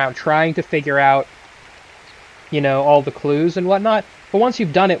first time around, trying to figure out, you know, all the clues and whatnot, but once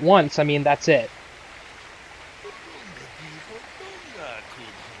you've done it once, I mean, that's it.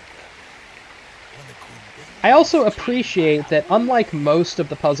 I also appreciate that, unlike most of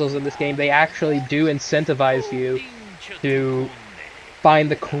the puzzles in this game, they actually do incentivize you to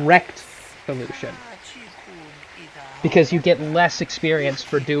find the correct solution, because you get less experience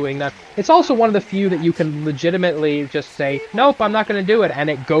for doing that. It's also one of the few that you can legitimately just say, nope, I'm not going to do it, and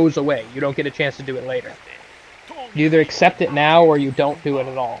it goes away. You don't get a chance to do it later. You either accept it now, or you don't do it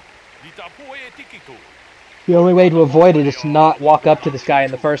at all. The only way to avoid it is to not walk up to this guy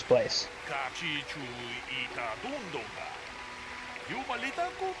in the first place.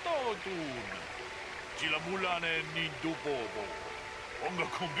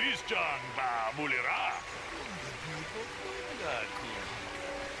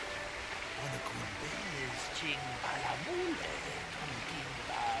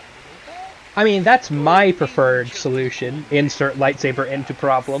 I mean, that's my preferred solution. Insert lightsaber into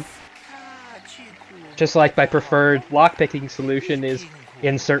problem. Just like my preferred lockpicking solution is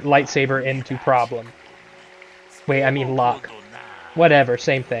insert lightsaber into problem. Wait, I mean lock. Whatever,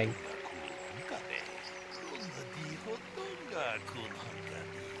 same thing.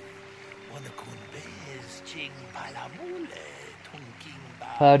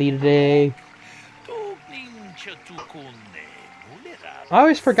 Cloudy today. I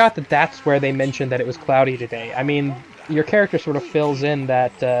always forgot that that's where they mentioned that it was cloudy today. I mean, your character sort of fills in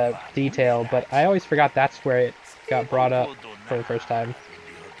that detail, but I always forgot that's where it got brought up for the first time.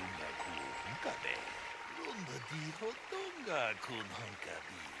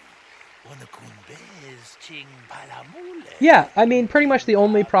 Yeah, I mean, pretty much the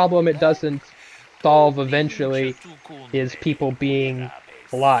only problem it doesn't solve eventually is people being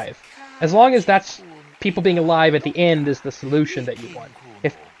alive. As long as that's people being alive at the end is the solution that you want.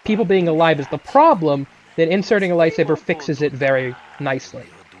 If people being alive is the problem, then inserting a lightsaber fixes it very nicely.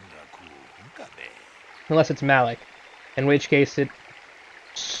 Unless it's Malik, in which case it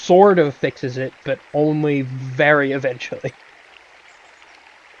sort of fixes it, but only very eventually.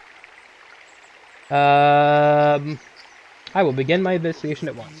 I will begin my investigation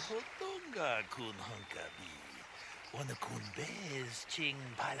at once.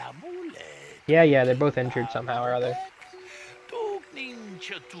 Yeah, they're both injured somehow or other.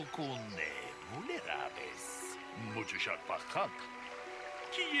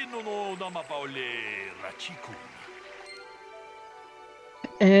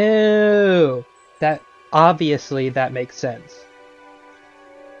 Oh, obviously that makes sense.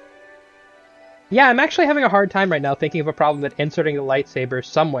 Yeah, I'm actually having a hard time right now thinking of a problem that inserting a lightsaber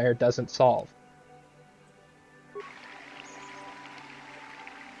somewhere doesn't solve.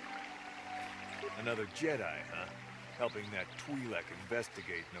 Another Jedi, huh? Helping that Twi'lek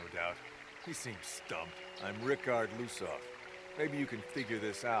investigate, no doubt. He seems stumped. I'm Rickard Lusov. Maybe you can figure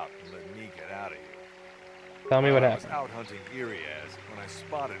this out and let me get out of here. Tell me what happened. I was out hunting Iriaz when I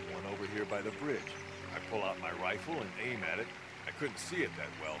spotted one over here by the bridge. I pull out my rifle and aim at it. I couldn't see it that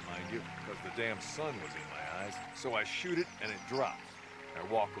well, mind you, because the damn sun was in my eyes. So I shoot it and it drops.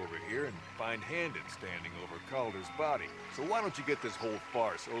 I walk over here and find Handon standing over Calder's body. So why don't you get this whole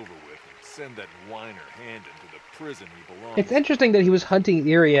farce over with and send that whiner Handon to the prison he belongs to? It's interesting that he was hunting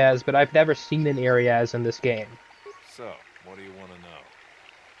Iriaz, but I've never seen an Iriaz in this game. So, what do you want to know?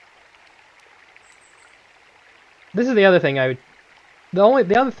 This is the other thing the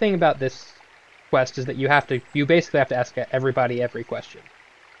other thing about this quest is that you basically have to ask everybody every question.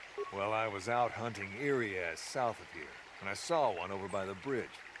 Well, I was out hunting Irias south of here, and I saw one over by the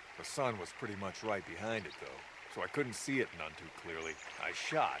bridge. The sun was pretty much right behind it, though, so I couldn't see it none too clearly. I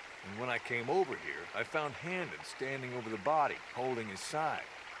shot, and when I came over here, I found Handon standing over the body, holding his side.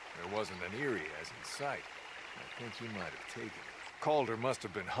 There wasn't an Irias in sight. I think he might have taken it. Calder must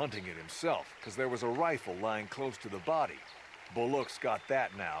have been hunting it himself, because there was a rifle lying close to the body. Bullock's got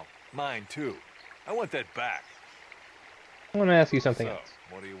that now. Mine, too. I want that back. I want to ask you something else.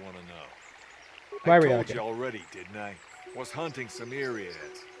 What do you want to know? Why I were you told asking? you already, didn't I? Was hunting some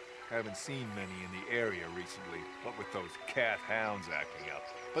Irias. Haven't seen many in the area recently, what with those cat hounds acting up.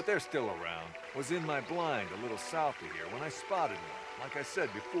 But they're still around. Was in my blind a little south of here when I spotted one, like I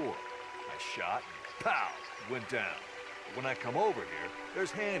said before. I shot and pow, went down. When I come over here,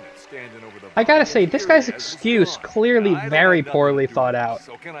 there's Handon standing over the body. I gotta say, this guy's Irias was excuse gone. clearly I don't very have nothing poorly to do thought with it. out.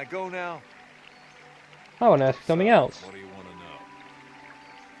 So can I go now? I want to ask you something else. What do you want to know?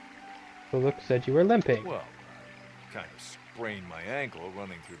 Bullock said you were limping. Well, I kind of sprained my ankle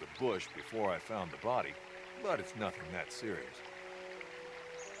running through the bush before I found the body, but it's nothing that serious.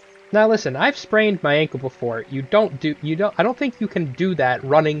 Now listen, I've sprained my ankle before. I don't think you can do that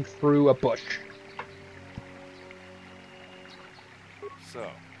running through a bush.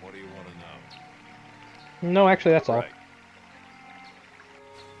 So, what do you want to know? No, actually, that's all. Right.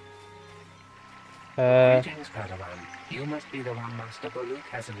 Greetings, Padawan. You must be the one Master Bullock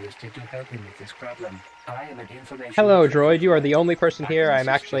has enlisted to help him with this problem. I am an information... Hello, droid. You are the only person here I'm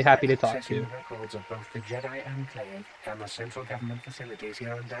actually happy to talk to. Records of both the Jedi Enclave and the central government facilities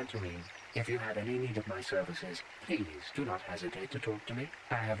here on Dantooine. If you have any need of my services, please do not hesitate to talk to me.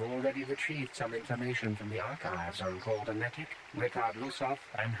 I have already retrieved some information from the archives on Calder Netic, Ricard Lusoff,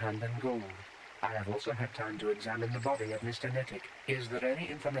 and Handon Gould. I have also had time to examine the body of Mr. Netic. Is there any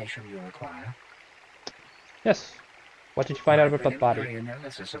information you require? Yes. What did you find out about the body? Preliminary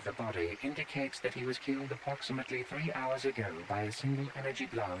analysis of the body indicates that he was killed approximately 3 hours ago by a single energy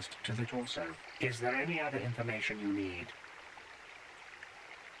blast to the torso. Is there any other information you need?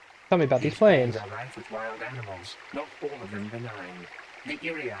 Tell me about these planes. Are rife with wild animals, not all of them benign. The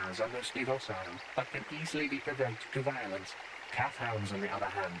Irias are mostly docile, but can easily be provoked to violence. Calf hounds, on the other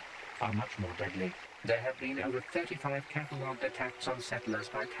hand, are much more deadly. There have been over 35 catalogued attacks on settlers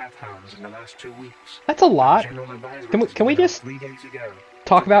by calf hounds in the last 2 weeks. That's a lot. Can we just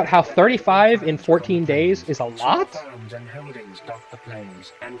talk about how 35 in 14 days is a lot? Farms and holdings dot the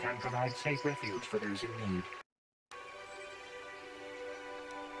plains and can provide safe refuge for those in need.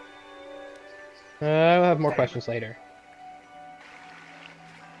 I'll have more questions later.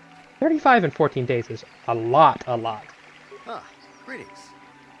 35 in 14 days is a lot. Ah, greetings.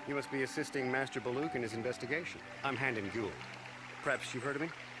 You must be assisting Master Bullock in his investigation. I'm Handon Gould. Perhaps you've heard of me?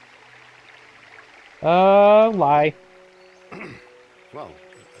 Lie. Well,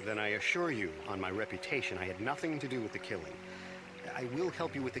 then I assure you, on my reputation, I had nothing to do with the killing. I will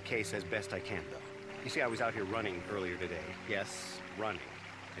help you with the case as best I can, though. You see, I was out here running earlier today. Yes, running.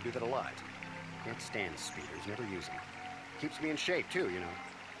 I do that a lot. Can't stand speeders, never use them. Keeps me in shape, too, you know.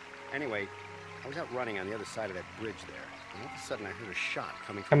 Anyway, I was out running on the other side of that bridge there. And all of a sudden, I heard a shot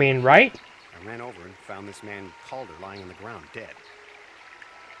coming from... right? I ran over and found this man, Calder, lying on the ground, dead.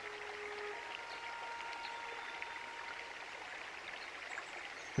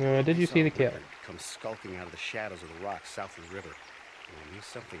 Did you see the kill? Come skulking out of the shadows of the rocks south of the river. And I knew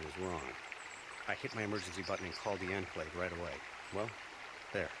something was wrong. I hit my emergency button and called the Enclave right away. Well,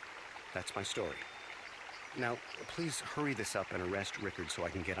 there. That's my story. Now, please hurry this up and arrest Rickard so I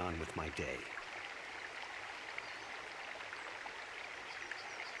can get on with my day.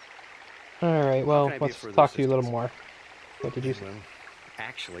 Alright, well, let's talk to you a little more. What did you see? Well,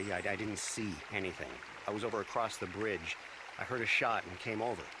 actually, I didn't see anything. I was over across the bridge. I heard a shot and came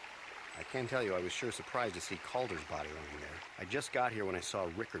over. I can tell you I was sure surprised to see Calder's body lying there. I just got here when I saw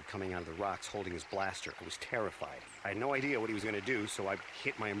Rickard coming out of the rocks holding his blaster. I was terrified. I had no idea what he was going to do, so I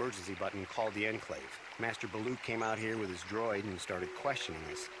hit my emergency button and called the Enclave. Master Bullock came out here with his droid and started questioning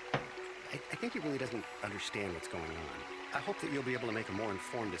us. I think he really doesn't understand what's going on. I hope that you'll be able to make a more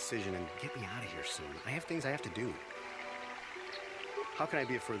informed decision and get me out of here soon. I have things I have to do. How can I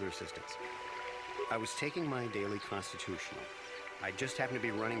be of further assistance? I was taking my daily constitutional. I just happened to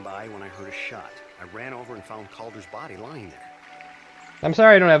be running by when I heard a shot. I ran over and found Calder's body lying there. I'm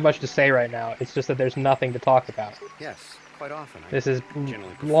sorry I don't have much to say right now. It's just that there's nothing to talk about. Yes, quite often. This is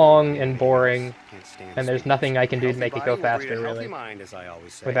long and boring, and there's nothing I can do to make it go faster, really.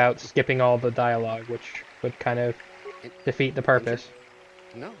 Without skipping all the dialogue, which would kind of defeat the purpose.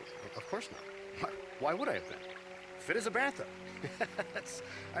 No, of course not. Why would I have been? Fit as a bathtub.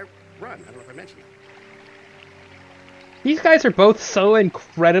 I run. I don't know if I mentioned that. These guys are both so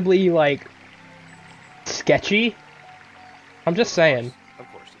incredibly, like, sketchy. I'm just saying.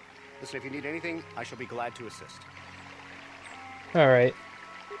 Of course. Listen, if you need anything, I shall be glad to assist. Alright.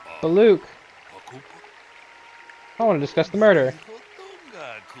 But Luke, I want to discuss the murder.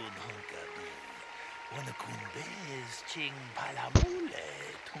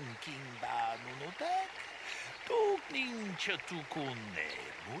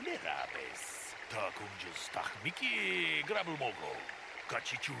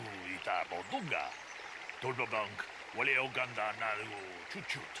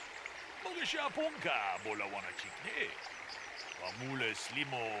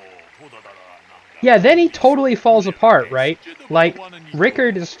 Yeah, then he totally falls apart, right? Like,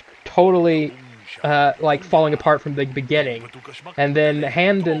 Rickard is totally, like, falling apart from the beginning. And then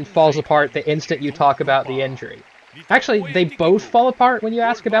Hamden falls apart the instant you talk about the injury. Actually, they both fall apart when you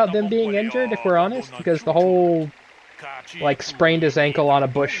ask about them being injured, if we're honest, because the whole, like, sprained his ankle on a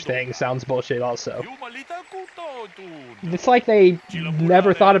bush thing sounds bullshit also. It's like they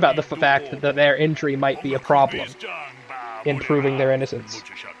never thought about the fact that their injury might be a problem in proving their innocence.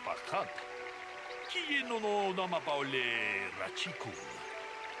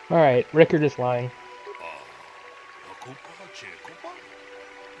 Alright, Rickard is lying.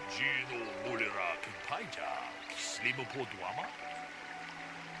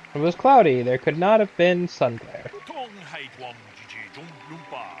 It was cloudy. There could not have been sun glare.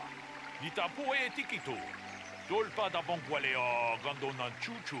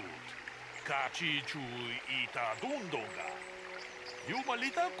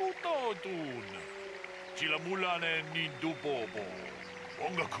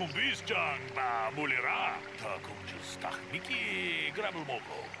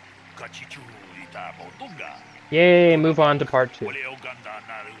 Yay, move on to part 2.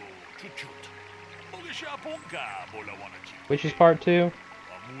 Which is part 2?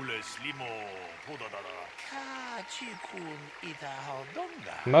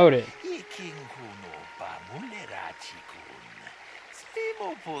 Motive.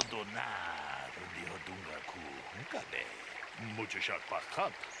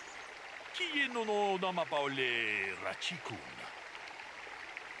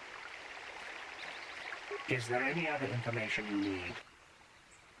 Is there any other information you need?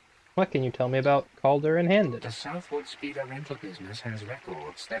 What can you tell me about Calder and Hamden? The Southwood Speeder rental business has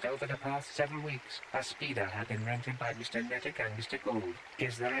records that over the past several weeks, a speeder had been rented by Mr. Nettic and Mr. Gold.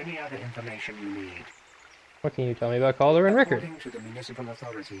 Is there any other information you need? What can you tell me about Calder and Rickard? According to the municipal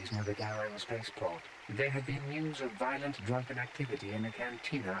authorities near the Garang spaceport, there had been news of violent drunken activity in a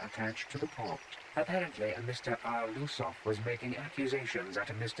cantina attached to the port. Apparently, a Mr. R. Lusoff was making accusations at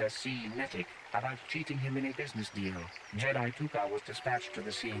a Mr. C. Nettic about cheating him in a business deal. Jedi Tuka was dispatched to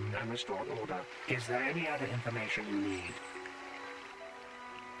the scene and restored order. Is there any other information you need?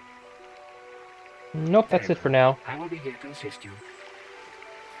 Nope, that's it for now. I will be here to assist you.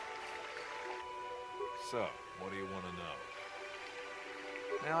 So, what do you want to know?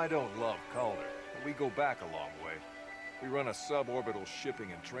 Now, I don't love Calder, but we go back a long way. We run a suborbital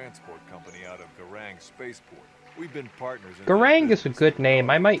shipping and transport company out of Garang Spaceport. We've been partners in Garang is a good name.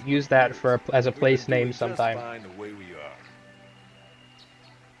 I might use that for as a place name sometime. Just fine the way we are.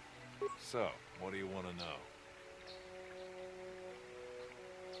 So, what do you want to know?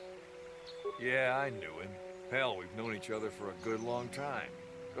 Yeah, I knew him. Hell, we've known each other for a good long time.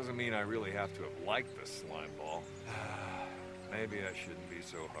 Doesn't mean I really have to have liked the slime ball. Maybe I shouldn't be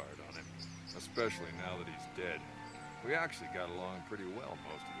so hard on him. Especially now that he's dead. We actually got along pretty well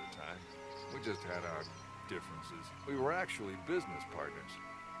most of the time. We just had our differences. We were actually business partners.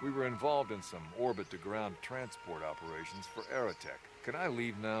 We were involved in some orbit-to-ground transport operations for Aerotech. Can I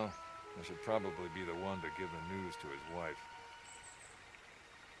leave now? I should probably be the one to give the news to his wife.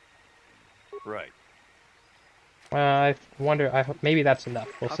 Right. I wonder, maybe that's enough.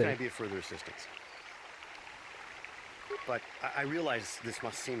 We'll see. How can I be of further assistance? But I realize this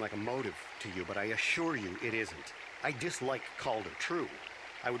must seem like a motive to you, but I assure you it isn't. I dislike Calder, true.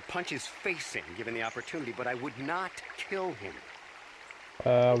 I would punch his face in, given the opportunity, but I would not kill him.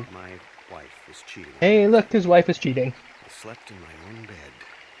 My wife was cheating. Hey, look, his wife is cheating. I slept in my own bed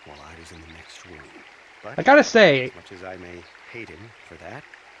while I was in the next room. But I gotta say, as much as I may hate him for that,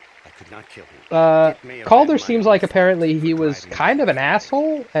 I could not kill him. Calder seems like apparently he was kind of an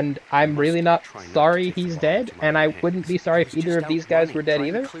asshole, and I'm really not sorry he's dead, and I wouldn't be sorry if either of these guys were dead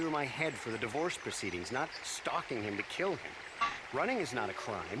either. Clear my head for the divorce proceedings, not stalking him to kill him. Running is not a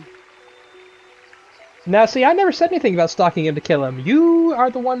crime. Now, see, I never said anything about stalking him to kill him. You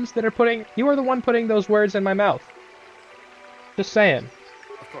are the one putting those words in my mouth. Just saying.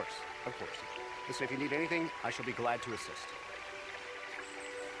 Of course, of course. Listen, if you need anything, I shall be glad to assist.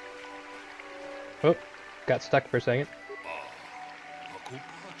 Oh, got stuck for a second.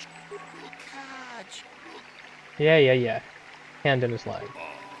 Yeah. Hand in his line.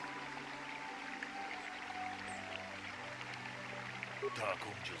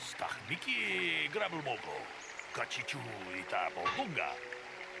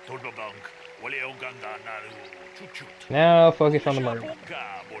 Now focus on the murder weapon.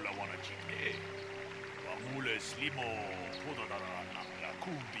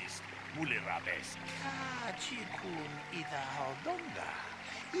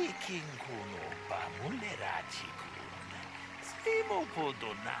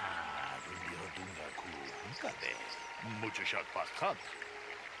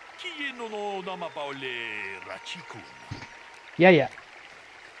 Yeah.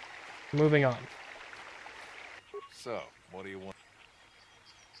 Moving on. So, what do you want?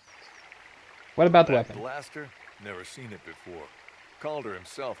 What about the That weapon? blaster? Never seen it before. Calder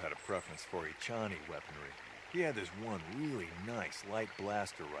himself had a preference for Ichani weaponry. He had this one really nice light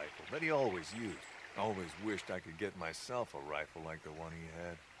blaster rifle that he always used. Always wished I could get myself a rifle like the one he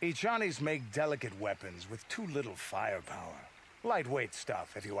had. Ichanis make delicate weapons with too little firepower. Lightweight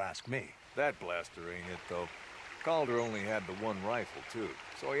stuff, if you ask me. That blaster ain't it, though. Calder only had the one rifle, too.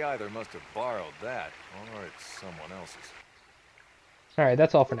 So he either must have borrowed that, or it's someone else's. Alright,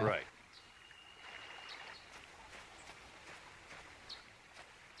 that's all for now. Right.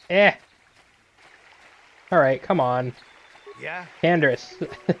 Alright, come on. Yeah? Candace.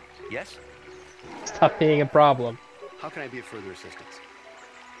 Yes? Stop being a problem. How can I be of further assistance?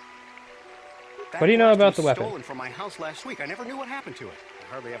 What do you know about the weapon? Stolen from my house last week. I never knew what happened to it. I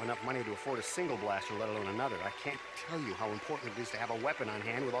hardly have enough money to afford a single blaster, let alone another. I can't tell you how important it is to have a weapon on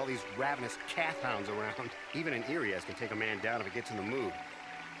hand with all these ravenous calf hounds around. Even an Irias can take a man down if it gets in the mood.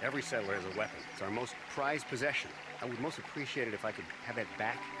 Every settler has a weapon. It's our most prized possession. I would most appreciate it if I could have that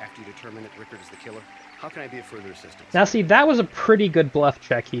back after you determine that Rickard is the killer. How can I be of further assistance? Now see, that was a pretty good bluff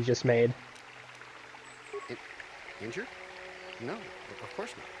check he just made. Injured? No, of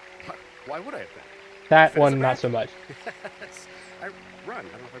course not. Why would I have been? That one, not so much. I run. I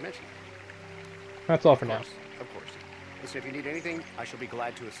don't know if I mentioned. That's all for now. Of course. Listen, if you need anything, I shall be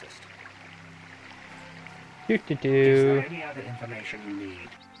glad to assist. Is there any other information you need?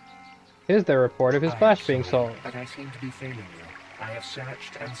 Is there a report of his flash being sold? But I seem to be failing you. I have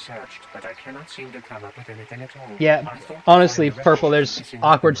searched and searched, but I cannot seem to come up with anything at all. Yeah, honestly, Purple, there's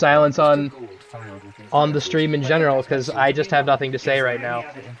awkward silence on the stream in general, because I just have nothing to say right now.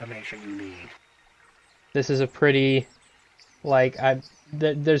 This is a pretty, like,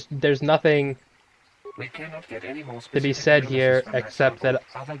 there's nothing to be said here, except that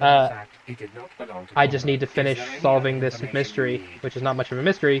I just need to finish solving this mystery, which is not much of a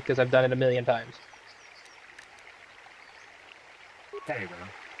mystery, because I've done it a million times. Very well.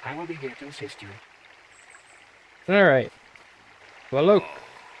 I will be here to assist you. Alright. Well, look.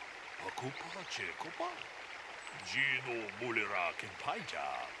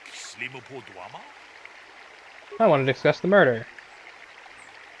 I want to discuss the murder.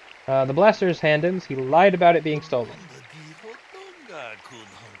 The blaster's hand-ins, he lied about it being stolen.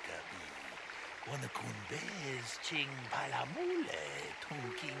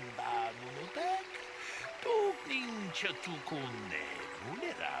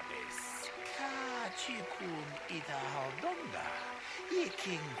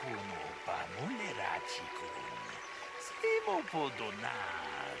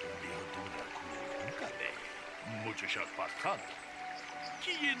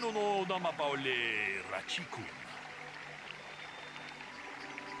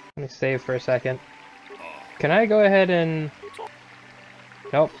 Let me save for a second. Can I go ahead and...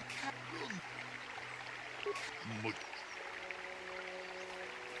 Nope.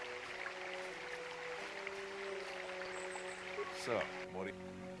 So, what do you...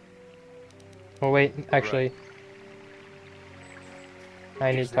 Oh wait, actually...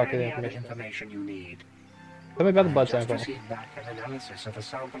 I need to talk to the information you need. Tell me about the blood sample. I just received back an analysis of a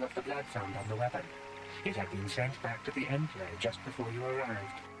sample of the blood found on the weapon. It had been sent back to the Enclave just before you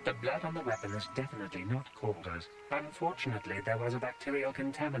arrived. The blood on the weapon is definitely not Calder's. Unfortunately, there was a bacterial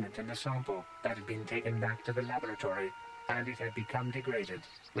contaminant in the sample that had been taken back to the laboratory, and it had become degraded.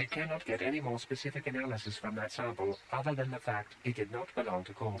 We cannot get any more specific analysis from that sample, other than the fact it did not belong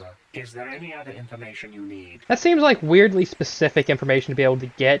to Calder. Is there any other information you need? That seems like weirdly specific information to be able to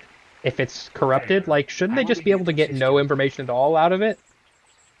get if it's corrupted. Like, shouldn't they just be able to get no information at all out of it?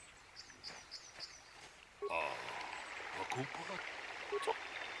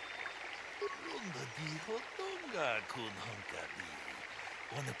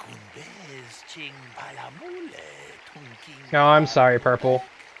 No, I'm sorry, Purple.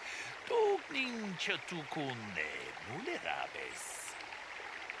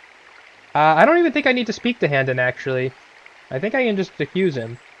 I don't even think I need to speak to Handon, actually. I think I can just accuse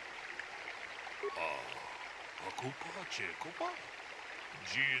him.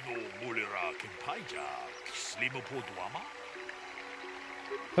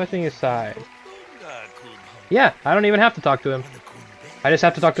 Pushing aside. Yeah, I don't even have to talk to him. I just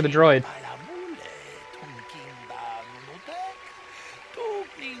have to talk to the droid.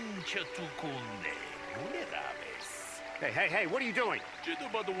 Hey, what are you doing?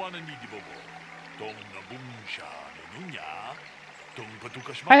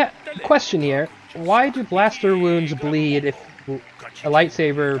 Question here. Why do blaster wounds bleed if a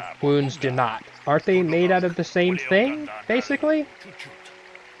lightsaber wounds do not? Aren't they made out of the same thing, basically?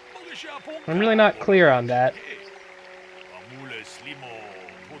 I'm really not clear on that.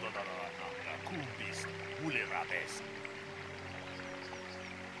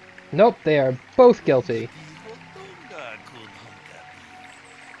 Nope, they are both guilty.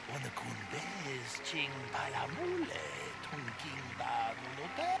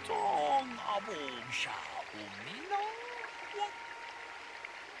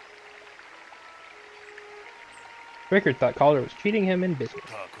 Rickard thought Calder was cheating him in business.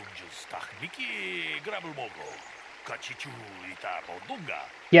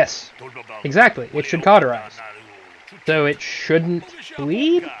 Yes, exactly. It should cauterize. So it shouldn't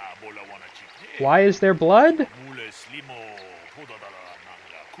bleed? Why is there blood?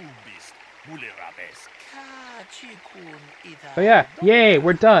 Oh yeah, yay,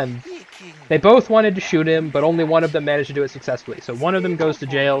 we're done. They both wanted to shoot him, but only one of them managed to do it successfully. So one of them goes to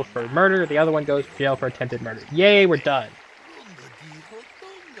jail for murder, the other one goes to jail for attempted murder. Yay, we're done.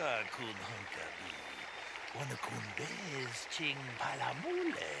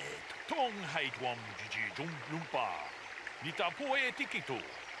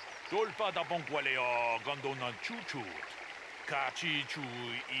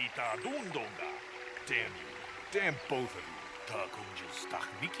 Damn both of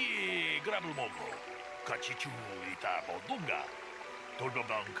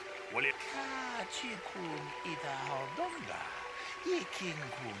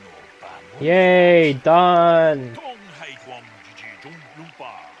you. Yay, done.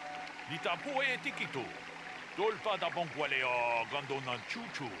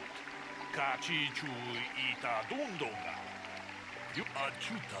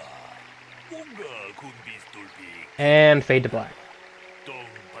 And fade to black.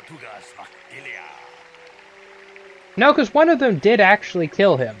 No, because one of them did actually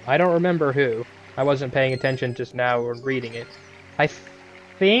kill him. I don't remember who. I wasn't paying attention just now or reading it. I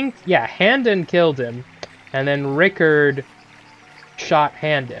think, yeah, Handon killed him, and then Rickard shot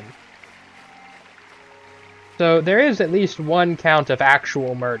Handon. So there is at least one count of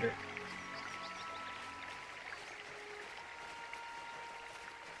actual murder.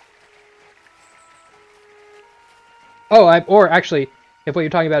 Oh, or actually, if what you're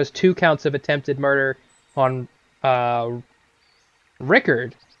talking about is 2 counts of attempted murder on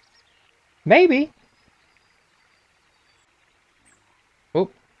Rickard, maybe. Oh.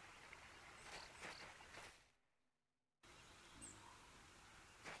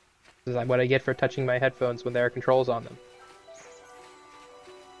 This is what I get for touching my headphones when there are controls on them.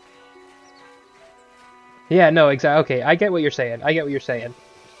 Yeah, no, exactly. Okay, I get what you're saying.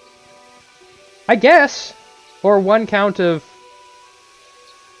 I guess. Or 1 count of...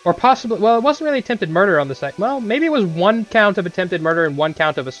 Or possibly... Well, it wasn't really attempted murder on the site. Well, maybe it was 1 count of attempted murder and 1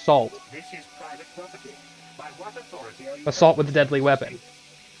 count of assault. This is private property. By what authority are you... Assault with a deadly weapon.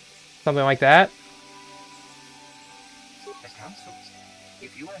 Something like that. The Council.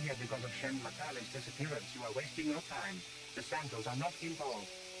 If you are here because of Shen Matale's disappearance, you are wasting your time. The Santos are not involved.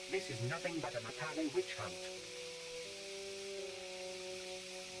 This is nothing but a Matale witch hunt.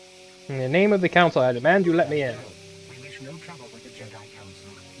 In the name of the Council, I demand you let me in. We wish no trouble with the Jedi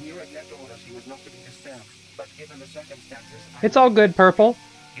Council. Newt left orders he was not to be disturbed, but given the circumstances... It's all good, Purple.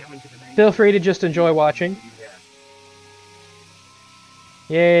 Feel free to just enjoy watching.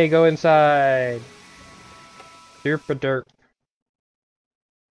 Yay, go inside. Derp-a-derp.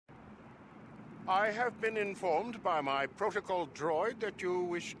 I have been informed by my protocol droid that you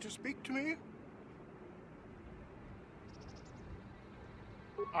wish to speak to me.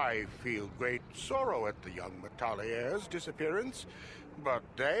 I feel great sorrow at the young Batalier's disappearance, but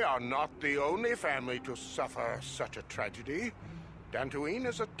they are not the only family to suffer such a tragedy. Dantooine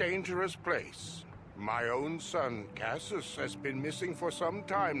is a dangerous place. My own son, Cassius, has been missing for some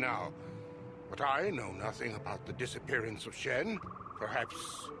time now, but I know nothing about the disappearance of Shen.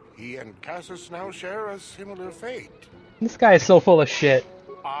 Perhaps he and Cassius now share a similar fate. This guy is so full of shit.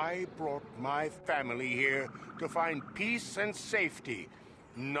 I brought my family here to find peace and safety,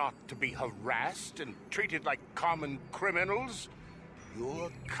 not to be harassed and treated like common criminals.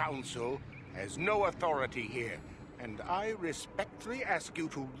 Your council has no authority here, and I respectfully ask you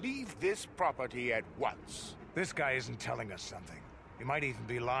to leave this property at once. This guy isn't telling us something. He might even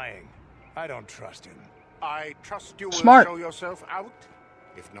be lying. I don't trust him. I trust you will Smart. show yourself out.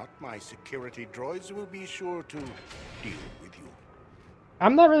 If not, my security droids will be sure to deal with you.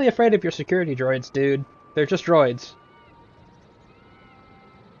 I'm not really afraid of your security droids, dude. They're just droids.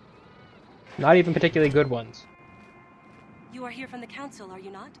 Not even particularly good ones. You are here from the council, are you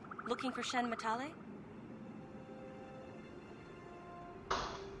not? Looking for Shen Matale?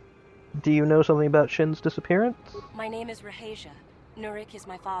 Do you know something about Shin's disappearance? My name is Rahasia. Nurik is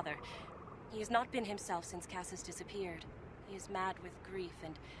my father. He has not been himself since Cassius disappeared. He is mad with grief,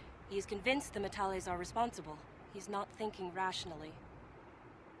 and he is convinced the Matales are responsible. He's not thinking rationally.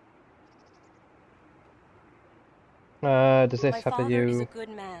 Does this have to do... My father is a good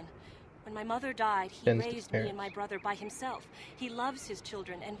man. When my mother died, he raised me and my brother by himself. He loves his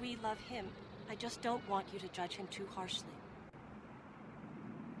children, and we love him. I just don't want you to judge him too harshly.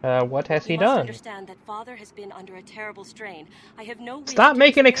 What has he You must done? understand that father has been under a terrible strain. I have no wish Stop to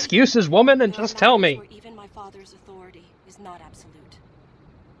making disparage excuses, woman, and just tell me. where even my father's authority is not absolute.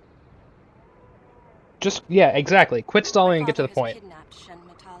 Just, yeah, exactly. Quit stalling and get to the Father has point. kidnapped Shen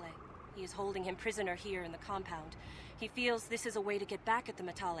Matale. He is holding him prisoner here in the compound. He feels this is a way to get back at the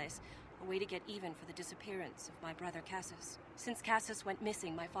Matales, a way to get even for the disappearance of my brother Cassius. Since Cassius went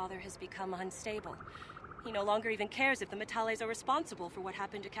missing, my father has become unstable. He no longer even cares if the Matales are responsible for what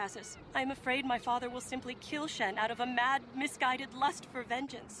happened to Cassius. I am afraid my father will simply kill Shen out of a mad, misguided lust for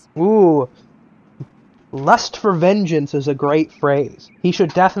vengeance. Ooh. Lust for vengeance is a great phrase. He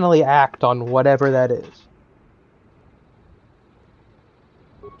should definitely act on whatever that is.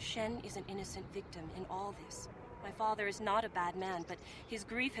 Shen is an innocent victim in all this. My father is not a bad man, but his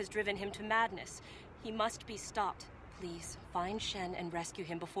grief has driven him to madness. He must be stopped. Please, find Shen and rescue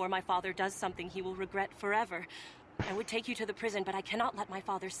him before my father does something he will regret forever. I would take you to the prison, but I cannot let my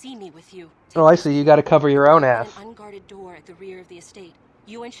father see me with you. Oh, I see. You gotta cover your own ass. An unguarded door at the rear of the estate.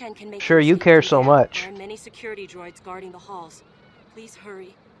 You and Shen can make Sure, your you escape care through so there. much. There are many security droids guarding the halls. Please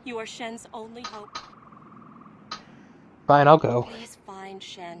hurry. You are Shen's only hope. Fine, I'll go. Please find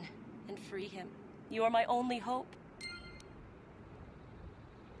Shen and free him. You are my only hope.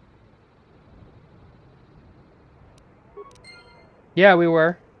 Yeah, we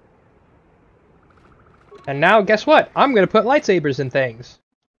were. And now, guess what? I'm gonna put lightsabers in things.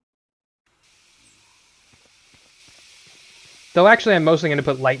 Though actually I'm mostly gonna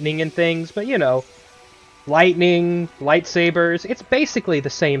put lightning in things, but you know. Lightning, lightsabers, it's basically the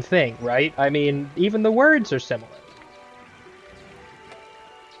same thing, right? I mean, even the words are similar.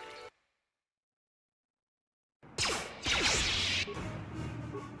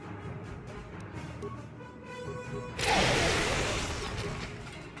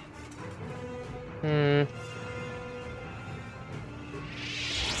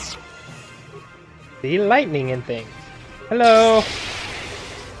 The lightning and things. Hello!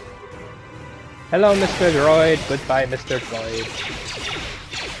 Hello, Mr. Droid. Goodbye, Mr. Droid.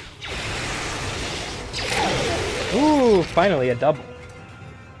 Ooh, finally a double.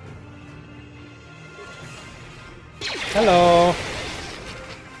 Hello!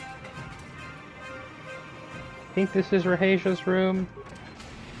 Think this is Rahasia's room?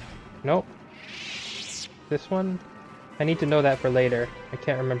 Nope. This one? I need to know that for later. I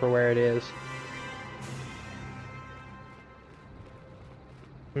can't remember where it is.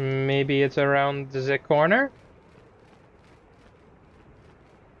 Maybe it's around the corner?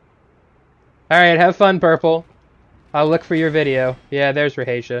 Alright, have fun, Purple. I'll look for your video. Yeah, there's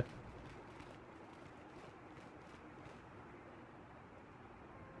Rahasia.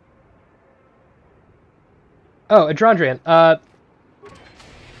 Oh, Adrondrian,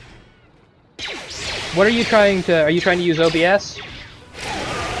 what are you trying to... Are you trying to use OBS?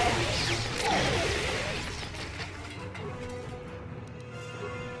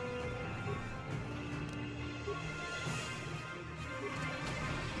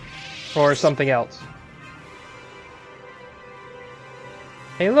 Or something else?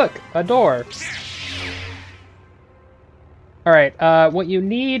 Hey look, a door! Alright, what you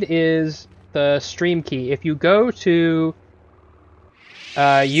need is the stream key. If you go to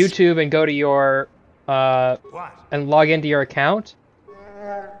YouTube and go to your and log into your account,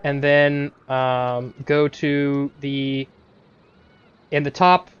 and then go to the in the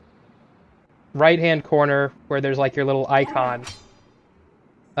top right hand corner where there's like your little icon,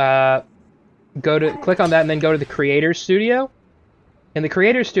 click on that and then go to the Creator Studio. In the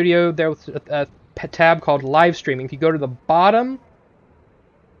Creator Studio, there's a tab called Live Streaming. If you go to the bottom,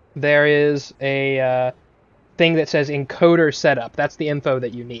 there is a thing that says Encoder Setup. That's the info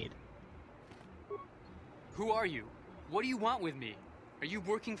that you need. Who are you? What do you want with me? Are you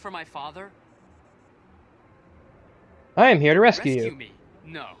working for my father? I am here to rescue you. Rescue me?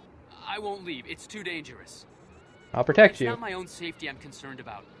 No. I won't leave. It's too dangerous. I'll protect you. It's not my own safety I'm concerned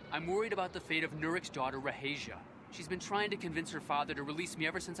about. I'm worried about the fate of Nurik's daughter, Rahasia. She's been trying to convince her father to release me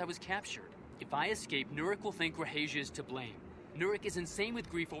ever since I was captured. If I escape, Nurik will think Rahasia is to blame. Nurik is insane with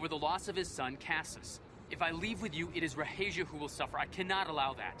grief over the loss of his son, Cassus. If I leave with you, it is Rahasia who will suffer. I cannot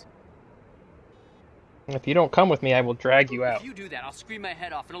allow that. If you don't come with me, I will drag you out. If you do that, I'll scream my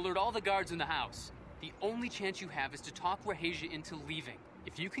head off and alert all the guards in the house. The only chance you have is to talk Rahasia into leaving.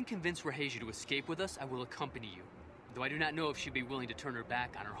 If you can convince Rahasia to escape with us, I will accompany you. Though I do not know if she'd be willing to turn her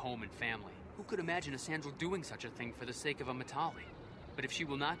back on her home and family. Who could imagine a Sandral doing such a thing for the sake of a Matali? But if she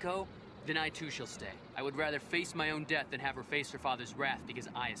will not go, then I too shall stay. I would rather face my own death than have her face her father's wrath because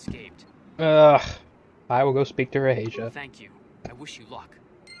I escaped. Ugh. I will go speak to Rahasia. Thank you. I wish you luck.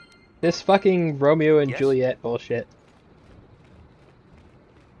 This fucking Romeo and Juliet bullshit.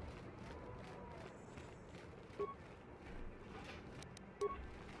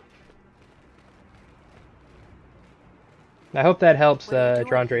 I hope that helps,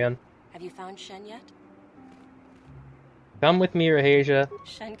 Drondrian. Have you found Shen yet? Come with me, Rahasia.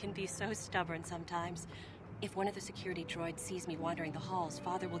 Shen can be so stubborn sometimes. If one of the security droids sees me wandering the halls,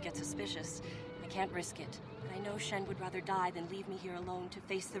 Father will get suspicious. I can't risk it. But I know Shen would rather die than leave me here alone to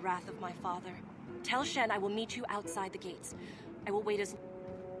face the wrath of my father. Tell Shen I will meet you outside the gates. I will wait as...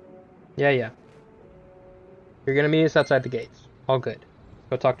 Yeah. You're gonna meet us outside the gates. All good.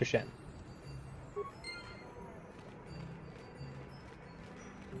 Go talk to Shen.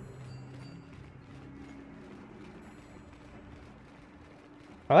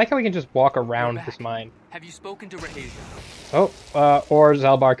 I like how we can just walk around this mine. Have you spoken to Rahasia? Oh, or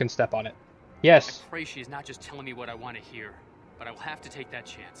Zalbar can step on it. Yes. I pray she is not just telling me what I want to hear, but I will have to take that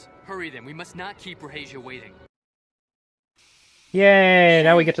chance. Hurry then, we must not keep Rahasia waiting. Yay,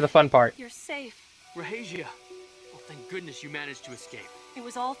 now we get to the fun part. You're safe. Rahasia! Oh, thank goodness you managed to escape. It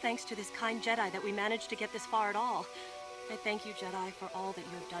was all thanks to this kind Jedi that we managed to get this far at all. I thank you, Jedi, for all that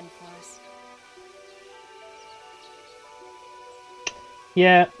you have done for us.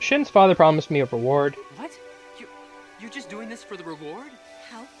 Yeah, Shin's father promised me a reward. What? You're just doing this for the reward?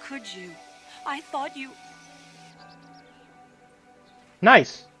 How could you? I thought you...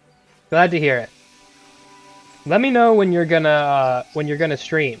 Nice. Glad to hear it. Let me know when you're gonna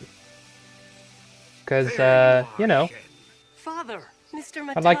stream. Cause, you know. Father! Mr.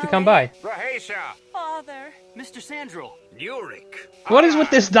 Matale. I'd like to come by. Rahasia! Father! Mr. Sandral! Nurik! What is with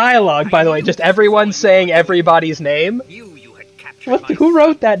this dialogue, by the way? Just everyone saying everybody's name? Who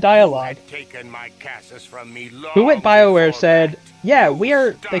wrote that dialogue? Who at BioWare said, yeah, we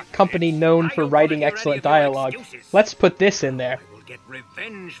are the company known for writing excellent dialogue. Let's put this in there. I will get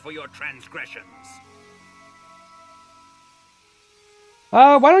revenge for your transgressions.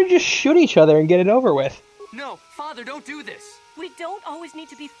 Why don't you just shoot each other and get it over with? No, Father, don't do this. We don't always need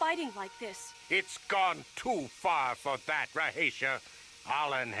to be fighting like this. It's gone too far for that, Rahasia.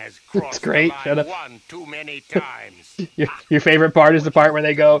 Alan has crossed great. the line one too many times. Your favorite part is the part where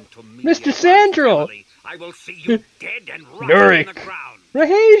they go, Mr. Sandral! I will see you dead and Nurik! on the ground.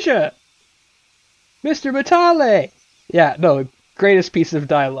 Rahasia! Mr. Matale! Yeah, no, greatest piece of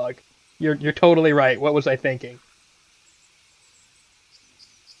dialogue. You're totally right. What was I thinking?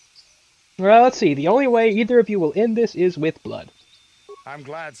 Well, let's see. The only way either of you will end this is with blood. I'm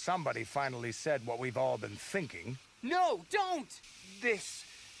glad somebody finally said what we've all been thinking. No, don't! This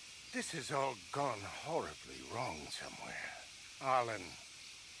has all gone horribly wrong somewhere. Alan,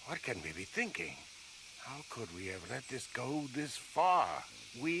 what can we be thinking? How could we have let this go this far?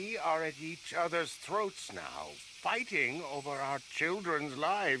 We are at each other's throats now, fighting over our children's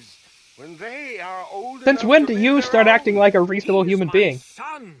lives when they are old Since when do you start acting like a reasonable human being?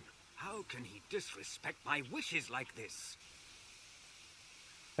 Son! How can he disrespect my wishes like this?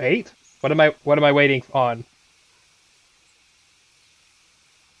 Wait? What am I waiting on?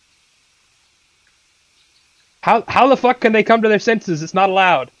 How the fuck can they come to their senses? It's not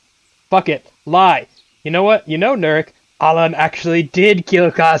allowed. Fuck it. Lie. You know what? You know, Nurik, Alan actually did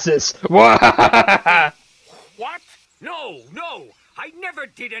kill Cassus. What? No! I never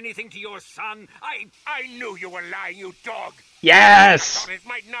did anything to your son. I knew you were lying, you dog. Yes! It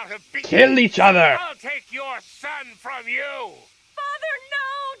might not have been. Kill each other! I'll take your son from you! Father,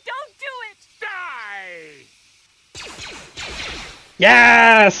 no! Don't do it! Die!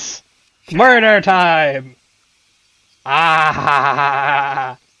 Yes! Murder time!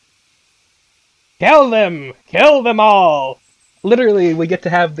 Ah! Kill them! Kill them all! Literally, we get to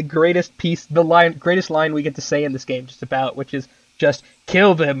have the greatest greatest line we get to say in this game, just about, which is just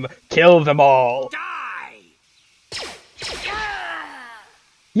kill them all. Die!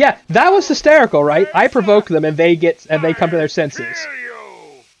 Yeah, that was hysterical, right? I provoke them, and they come to their senses.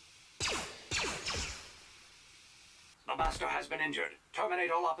 The Master has been injured.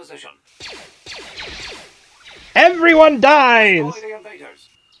 Terminate all opposition. Everyone dies! Destroy the invaders.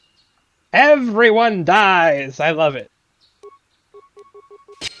 Everyone dies! I love it.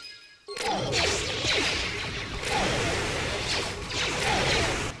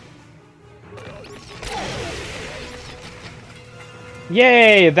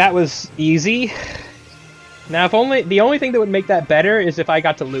 Yay, that was easy. Now, the only thing that would make that better is if I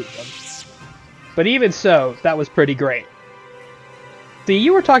got to loot them. But even so, that was pretty great. See,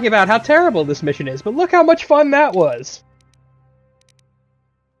 you were talking about how terrible this mission is, but look how much fun that was!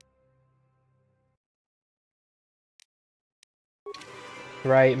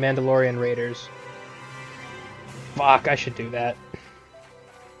 Right, Mandalorian Raiders. Fuck, I should do that.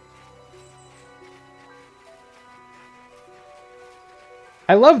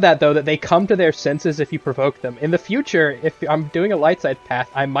 I love that, though, that they come to their senses if you provoke them. In the future, if I'm doing a light side path,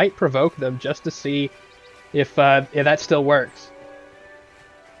 I might provoke them just to see if that still works.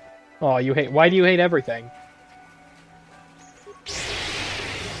 Oh, why do you hate everything?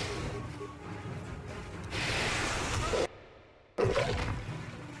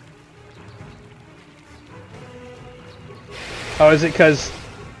 Oh, is it because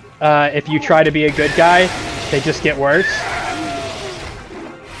if you try to be a good guy, they just get worse?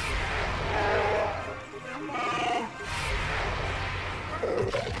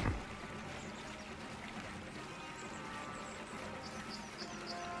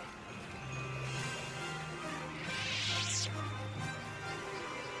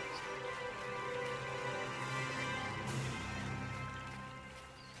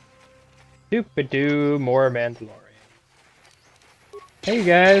 Doop-a-doo, more Mandalorian. Hey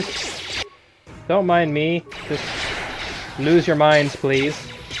guys, don't mind me, just lose your minds please.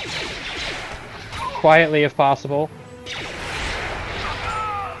 Quietly if possible.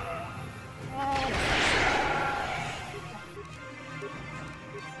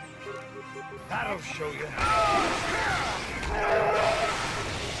 That'll show you.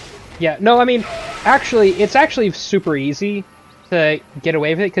 Yeah, no, I mean, it's actually super easy to get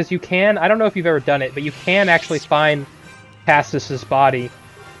away with it, because you can, I don't know if you've ever done it, but you can actually find Cassius's body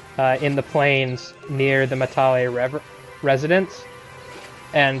in the plains near the Matale residence,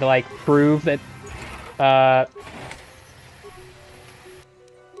 and, like, prove that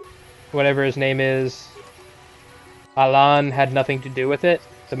whatever his name is, Alan had nothing to do with it,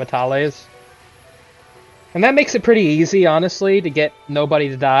 the Matales. And that makes it pretty easy, honestly, to get nobody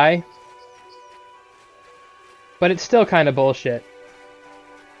to die. But it's still kind of bullshit.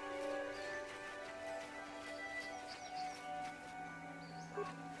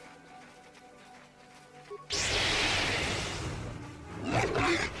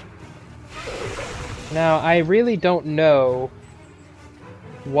 Now, I really don't know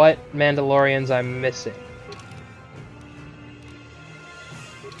what Mandalorians I'm missing.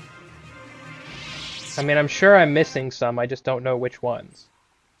 I mean, I'm sure I'm missing some, I just don't know which ones.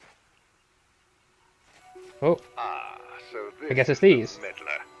 Oh. So this I guess it's these.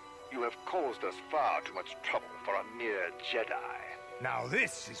 meddler. You have caused us far too much trouble for a mere Jedi. Now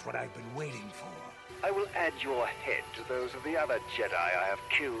this is what I've been waiting for. I will add your head to those of the other Jedi I have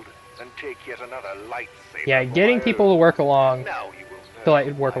killed and take yet another lightsaber. Yeah, getting people to work along,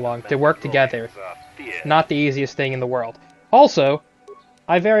 to work together, not the easiest thing in the world. Also,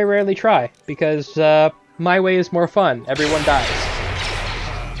 I very rarely try, because my way is more fun. Everyone dies.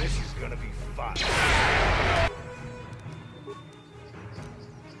 This is gonna be fun.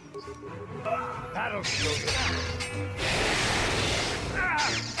 That'll show you.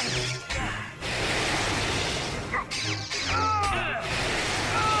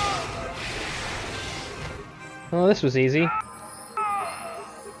 Well, this was easy.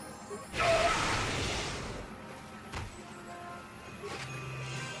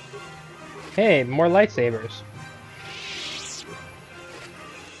 Hey, more lightsabers.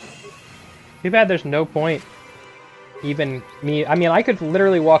 Too bad there's no point. Even me, I mean, I could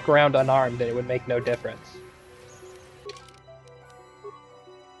literally walk around unarmed and it would make no difference.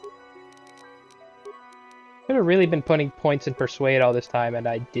 Could have really been putting points in Persuade all this time and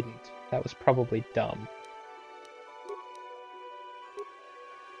I didn't. That was probably dumb.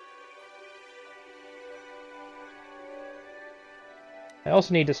 I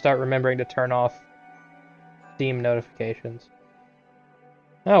also need to start remembering to turn off Steam notifications.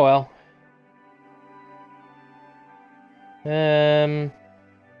 Oh well.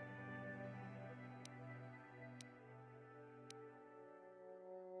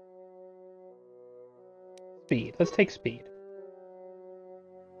 Speed. Let's take speed.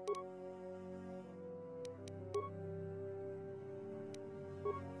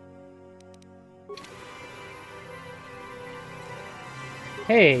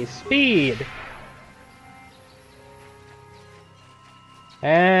 Hey, speed!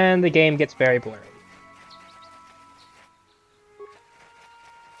 And the game gets very blurry.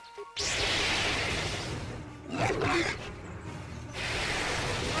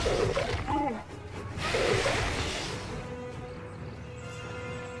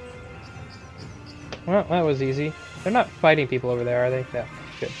 Well, that was easy. They're not fighting people over there, are they? No.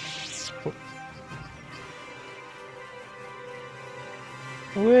 Good.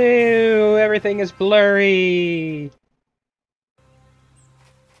 Woo! Everything is blurry!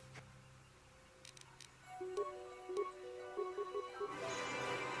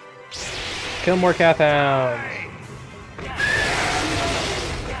 Kill more Cathounds!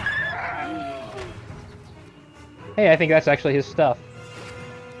 Hey, I think that's actually his stuff.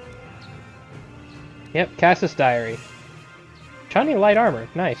 Yep, Cassis Diary. Shiny light armor,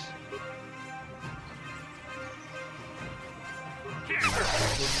 nice.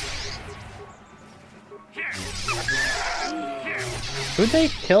 Who'd they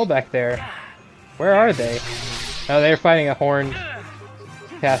kill back there? Where are they? Oh, they're fighting a horned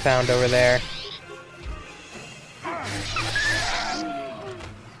Cathound over there.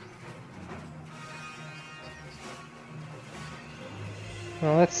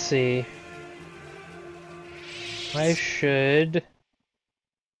 Well, let's see. I should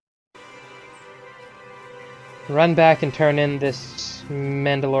run back and turn in this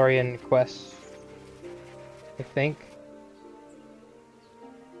Mandalorian quest, I think.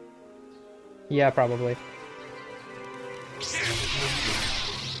 Yeah, probably.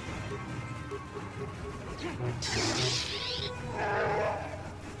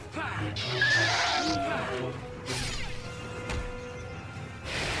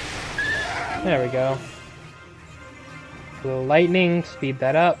 There we go. A little lightning, speed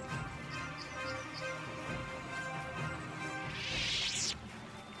that up.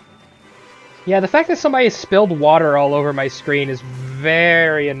 Yeah, the fact that somebody spilled water all over my screen is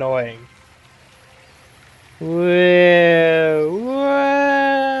very annoying. Whoa,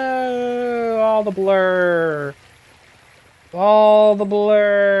 whoa, all the blur. All the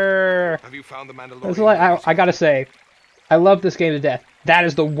blur. Have you found the Mandalorian? That's like, I gotta say, I love this game to death. That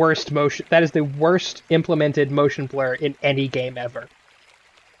is the worst motion. That is the worst implemented motion blur in any game ever.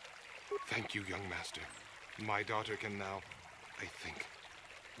 Thank you, young master. My daughter can now, I think,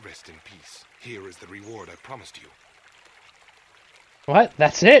 rest in peace. Here is the reward I promised you. What?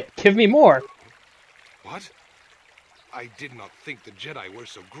 That's it? Give me more. What? I did not think the Jedi were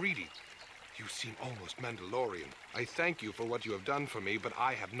so greedy. You seem almost Mandalorian. I thank you for what you have done for me, but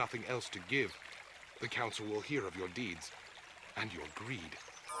I have nothing else to give. The Council will hear of your deeds. And your greed.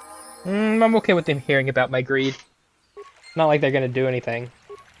 I'm okay with them hearing about my greed. Not like they're gonna do anything.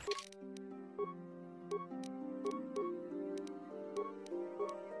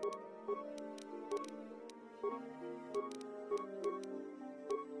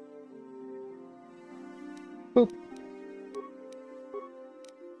 Boop.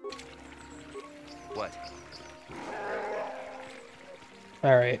 What?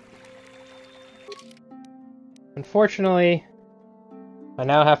 Alright. Unfortunately, I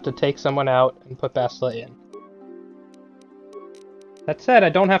now have to take someone out and put Bastila in. That said, I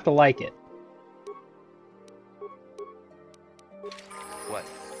don't have to like it. What?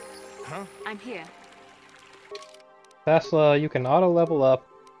 Huh? I'm here. Bastila, you can auto-level up,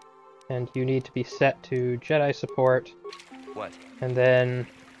 and you need to be set to Jedi support. What? And then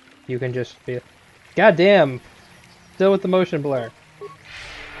you can just be... Goddamn! Still with the motion blur.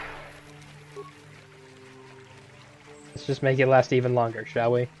 Let's just make it last even longer,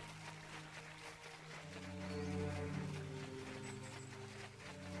 shall we?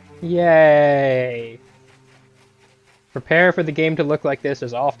 Yay! Prepare for the game to look like this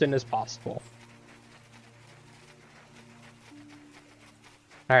as often as possible.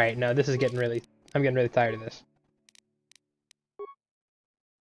 Alright, no, this is getting really... I'm getting really tired of this.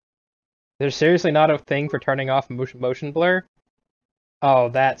 There's seriously not a thing for turning off motion blur? Oh,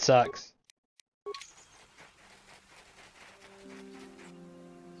 that sucks.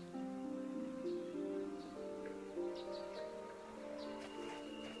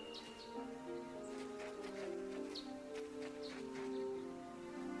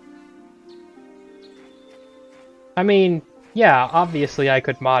 I mean, yeah, obviously I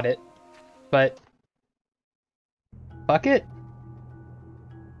could mod it, but fuck it.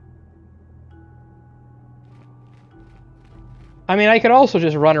 I mean, I could also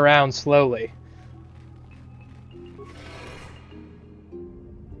just run around slowly.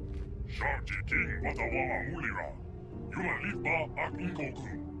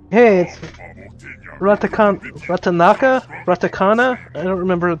 Hey, it's Ratakana? I don't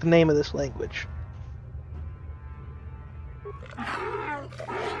remember the name of this language.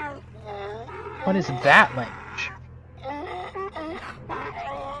 What is that language?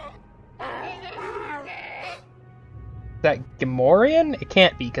 Is that Gamorrean? It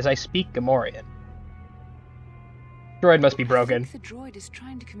can't be, because I speak Gamorrean. Droid must be broken. I think the droid is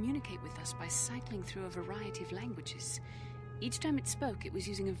trying to communicate with us by cycling through a variety of languages. Each time it spoke, it was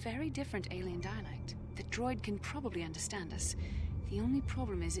using a very different alien dialect. The droid can probably understand us. The only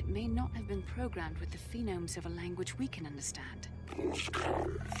problem is it may not have been programmed with the phonemes of a language we can understand.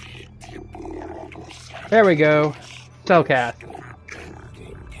 There we go. Cellcath.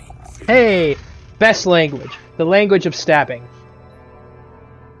 Hey! Best language. The language of stabbing.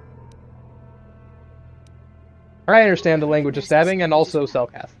 I understand the language of stabbing and also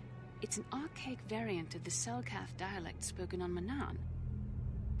Cellcath. It's an archaic variant of the Cellcath dialect spoken on Manaan.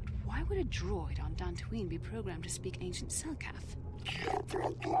 But why would a droid on Dantooine be programmed to speak ancient Cellcath?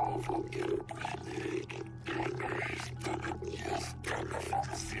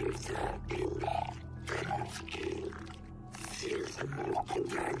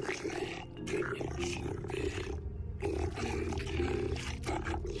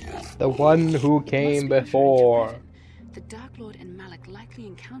 The one who came before. The Dark Lord and Malak likely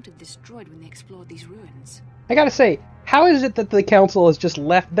encountered this droid when they explored these ruins. I gotta say, how is it that the council has just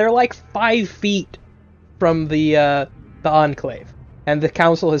left? They're like 5 feet from the Enclave. And the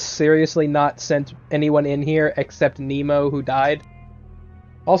council has seriously not sent anyone in here except Nemo, who died.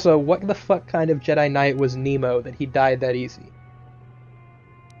 Also, what the fuck kind of Jedi Knight was Nemo that he died that easy?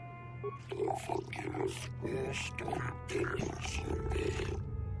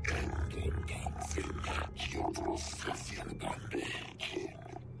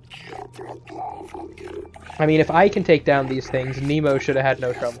 I mean, if I can take down these things, Nemo should have had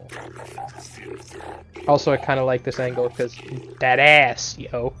no trouble. Also, I kind of like this angle because that ass,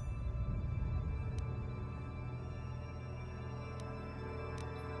 yo.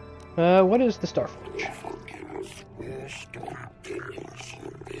 What is the Starforge?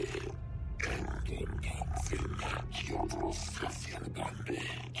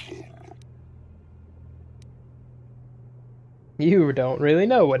 You don't really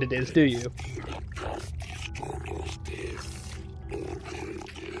know what it is, do you?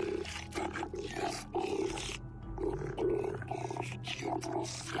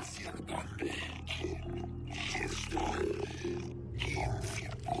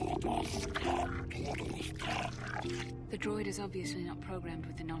 The droid is obviously not programmed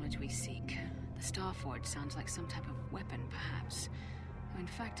with the knowledge we seek. The Starforge sounds like some type of weapon, perhaps. Or in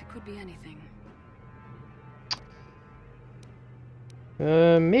fact, it could be anything.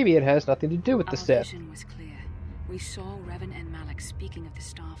 Maybe it has nothing to do with the Sith. Our vision was clear. We saw Revan and Malak speaking of the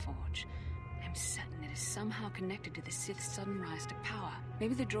Starforge. I'm certain it is somehow connected to the Sith's sudden rise to power.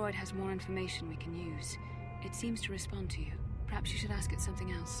 Maybe the droid has more information we can use. It seems to respond to you. Perhaps you should ask it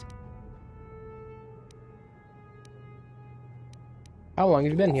something else. How long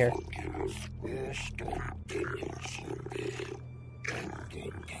have you been here?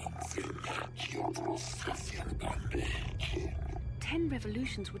 Ten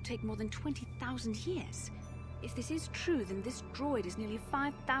revolutions would take more than 20,000 years. If this is true, then this droid is nearly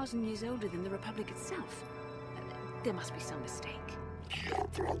 5,000 years older than the Republic itself. There must be some mistake.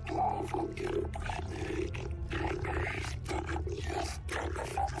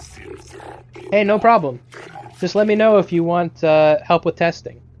 Hey, no problem. Just let me know if you want help with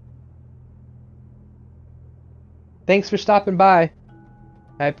testing. Thanks for stopping by.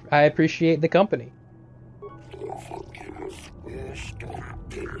 I appreciate the company.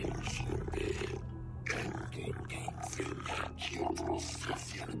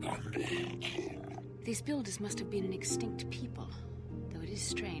 These builders must have been an extinct people. Though it is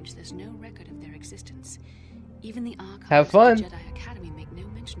strange, there's no record of their existence. Even the archives Have fun. of the Jedi Academy make no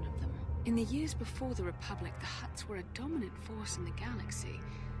mention of them. In the years before the Republic, the Hutts were a dominant force in the galaxy,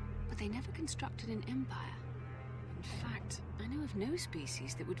 but they never constructed an empire. In fact, I know of no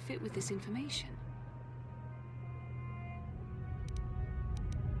species that would fit with this information.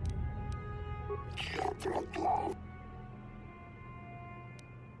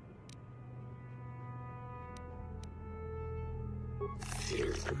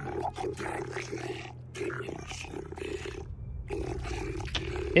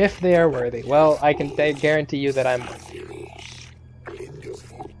 If they are worthy. Well, I can guarantee you that I'm worthy.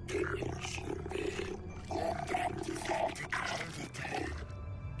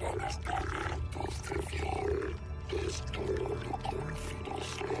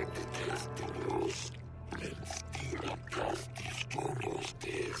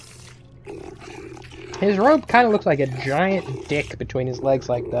 His robe kind of looks like a giant dick between his legs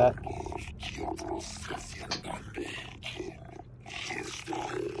like that.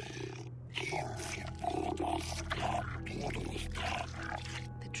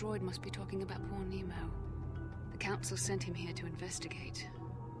 The droid must be talking about poor Nemo. The council sent him here to investigate,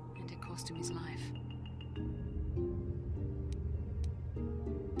 and it cost him his life.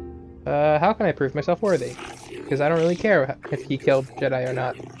 How can I prove myself worthy? Because I don't really care if he killed Jedi or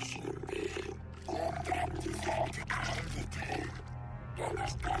not.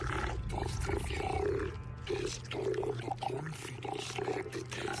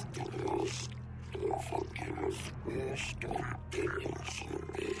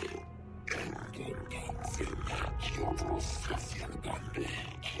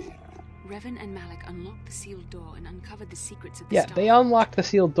 Revan and Malik unlocked the sealed door and uncovered the secrets of the Yeah, Star they Forge. unlocked the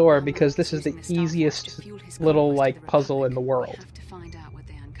sealed door because this is the easiest little, like, puzzle in the world.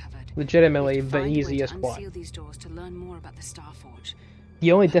 Legitimately, the easiest one. These doors to learn more about the Star Forge.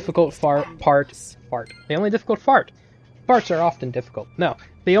 The only difficult Farts are often difficult. No,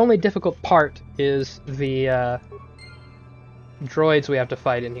 the only difficult part is the, droids we have to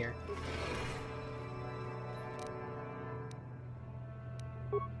fight in here.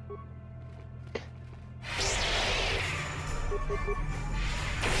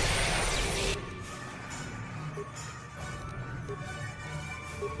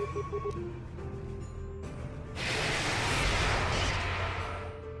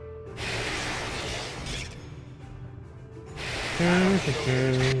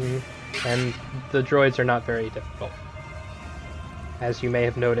 And the droids are not very difficult, as you may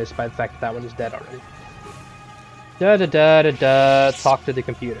have noticed by the fact that that one is dead already. Da-da-da-da-da, talk to the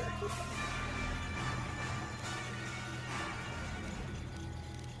computer.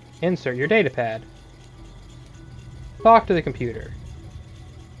 Insert your datapad. Talk to the computer.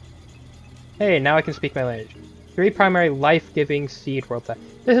 Hey, now I can speak my language. 3 primary life-giving seed world types.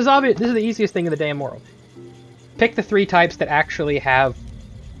 This is obvious. This is the easiest thing in the damn world. Pick the 3 types that actually have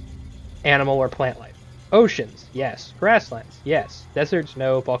animal or plant life. Oceans, yes. Grasslands, yes. Deserts,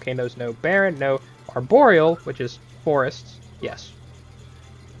 no. Volcanoes, no. Barren, no. Arboreal, which is forests, yes.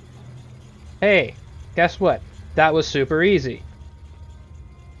 Hey, guess what? That was super easy.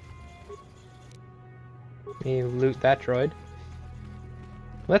 You loot that droid.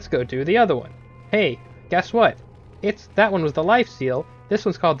 Let's go do the other one. Hey, guess what? That one was the life seal. This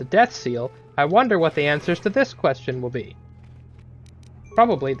one's called the death seal. I wonder what the answers to this question will be.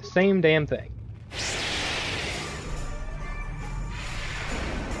 Probably the same damn thing.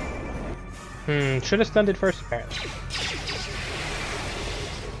 Should have stunned it first, apparently.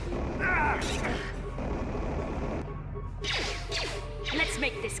 Let's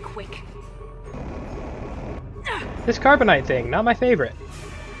make this quick. This carbonite thing, not my favorite.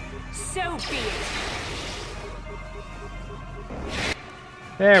 So be it.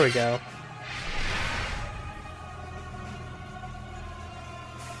 There we go.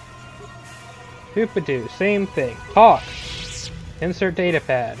 Doopadoo, same thing. Talk. Insert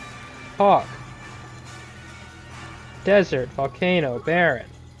datapad. Talk. Desert, volcano, barren.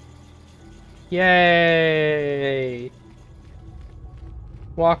 Yay!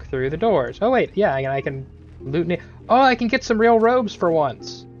 Walk through the doors. Oh wait, yeah, I can loot. Oh, I can get some real robes for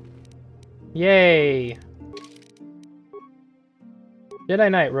once. Yay!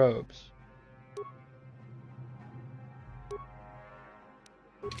 Jedi Knight robes.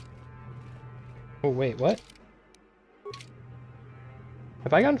 Oh wait, what?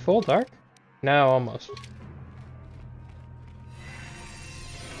 Have I gone full dark? No, almost.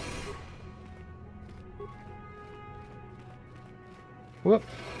 Whoop.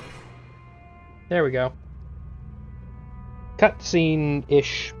 There we go.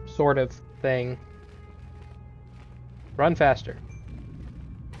 Cutscene-ish sort of thing. Run faster.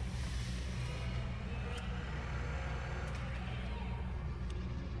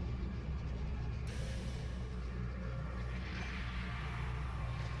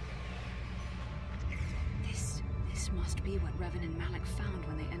 This must be what Revan and Malik found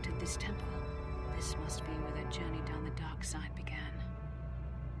when they entered this temple. This must be where their journey down the dark side began.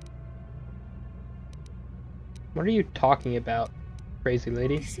 What are you talking about, crazy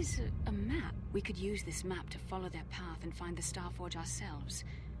lady? This is a map. We could use this map to follow their path and find the Starforge ourselves,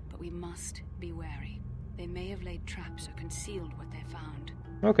 but we must be wary. They may have laid traps or concealed what they found.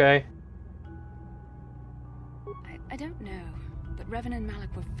 Okay. I don't know, but Revan and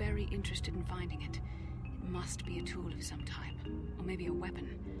Malik were very interested in finding it. It must be a tool of some type, or maybe a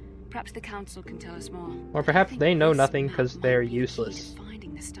weapon. Perhaps the Council can tell us more. Or perhaps they know nothing because they're useless.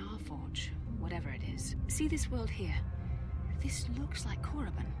 Finding the Starforge, whatever it is. See this world here? This looks like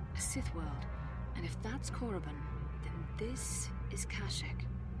Korriban, a Sith world. And if that's Korriban, then this is Kashyyyk,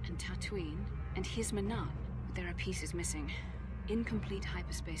 and Tatooine, and here's Manaan. But there are pieces missing. Incomplete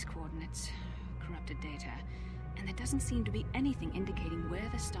hyperspace coordinates, corrupted data, and there doesn't seem to be anything indicating where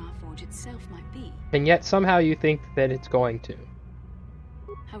the Starforge itself might be. And yet somehow you think that it's going to.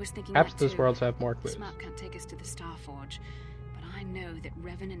 I was thinking perhaps that those too. worlds have more clues. This map can't take us to the Starforge, but I know that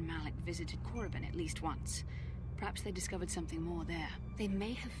Revan and Malik visited Korriban at least once. Perhaps they discovered something more there. They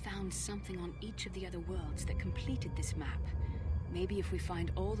may have found something on each of the other worlds that completed this map. Maybe if we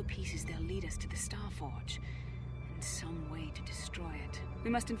find all the pieces, they'll lead us to the Starforge, and some way to destroy it. We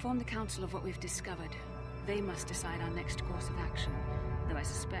must inform the Council of what we've discovered. They must decide our next course of action, though I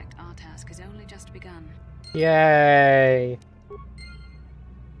suspect our task has only just begun. Yay!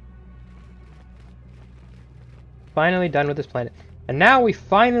 Finally done with this planet. And now we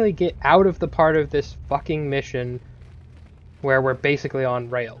finally get out of the part of this fucking mission where we're basically on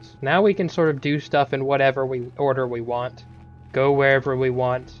rails. Now we can sort of do stuff in whatever order we want. Go wherever we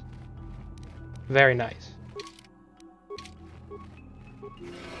want. Very nice.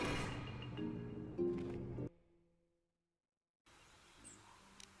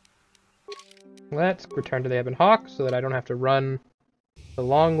 Let's return to the Ebon Hawk so that I don't have to run the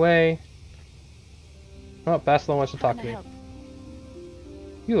long way. Oh, Bastila wants to talk to me.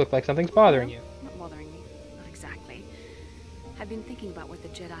 You look like something's bothering you. Not bothering me. Not exactly. I've been thinking about what the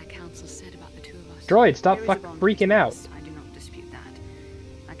Jedi Council said about the two of us. Droid, stop freaking out. I do not dispute that.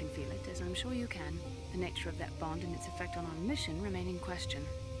 I can feel it, as I'm sure you can. The nature of that bond and its effect on our mission remain in question.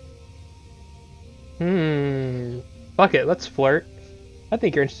 Fuck it, let's flirt. I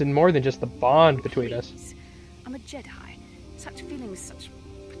think you're interested in more than just the bond between us. I'm a Jedi. Such feelings, such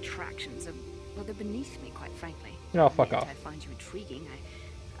attractions are, well, they're beneath me, quite frankly. Oh, fuck off. I find you intriguing.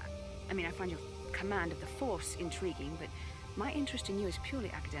 I mean, I find your command of the Force intriguing, but my interest in you is purely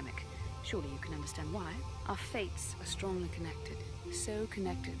academic. Surely you can understand why. Our fates are strongly connected. So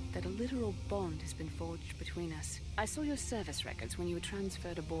connected that a literal bond has been forged between us. I saw your service records when you were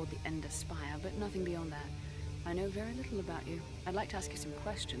transferred aboard the Ender Spire, but nothing beyond that. I know very little about you. I'd like to ask you some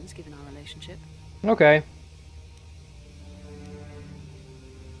questions, given our relationship. Okay.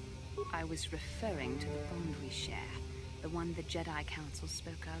 I was referring to the bond we share, the one the Jedi Council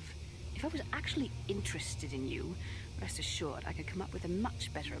spoke of. If I was actually interested in you, rest assured I could come up with a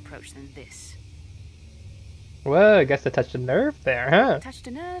much better approach than this. Well, I guess I touched a nerve there, huh? Touched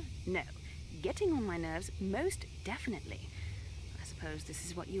a nerve? No. Getting on my nerves, most definitely. I suppose this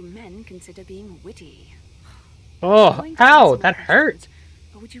is what you men consider being witty. Oh, ow, that hurt.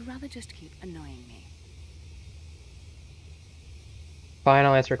 Or would you rather just keep annoying me? Fine,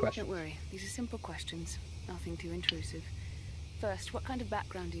 I'll answer a question. Don't worry, these are simple questions. Nothing too intrusive. First, what kind of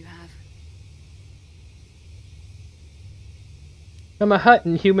background do you have? I'm a Hutt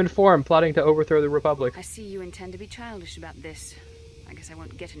in human form plotting to overthrow the Republic. I see you intend to be childish about this. I guess I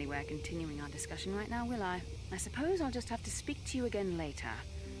won't get anywhere continuing our discussion right now, will I? I suppose I'll just have to speak to you again later.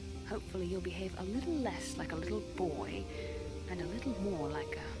 Hopefully you'll behave a little less like a little boy and a little more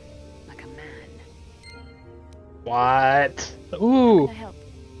like a man. What? Ooh. How can I help?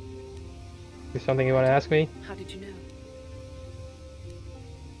 Is something you want to ask me? How did you know?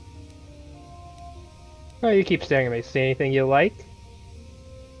 Oh, you keep staring at me. See anything you like?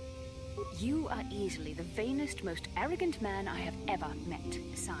 You are easily the vainest, most arrogant man I have ever met.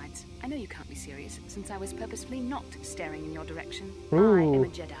 Besides, I know you can't be serious, since I was purposefully not staring in your direction. Ooh. I am a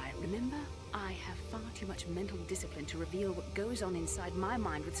Jedi, remember? I have far too much mental discipline to reveal what goes on inside my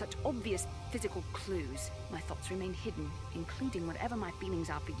mind with such obvious physical clues. My thoughts remain hidden, including whatever my feelings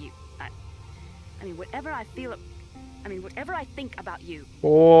are for you. I mean, whatever I feel... whatever I think about you.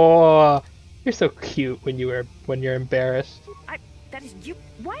 Oh, you're so cute when you're embarrassed. That is you.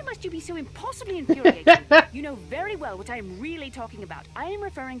 Why must you be so impossibly infuriating? You know very well what I am really talking about. I am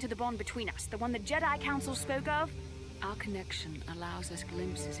referring to the bond between us, the one the Jedi Council spoke of. Our connection allows us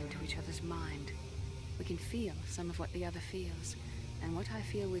glimpses into each other's mind. We can feel some of what the other feels, and what I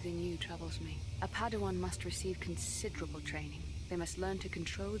feel within you troubles me. A Padawan must receive considerable training. They must learn to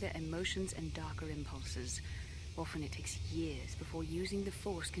control their emotions and darker impulses. Often it takes years before using the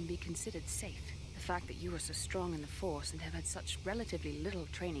Force can be considered safe. The The fact that you are so strong in the Force and have had such relatively little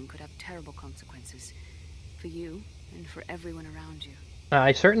training could have terrible consequences. For you, and for everyone around you.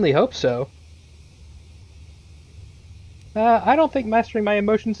 I certainly hope so. I don't think mastering my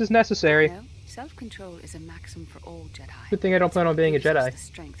emotions is necessary. No, self-control is a maxim for all Jedi. Good thing I don't plan on being a Jedi. The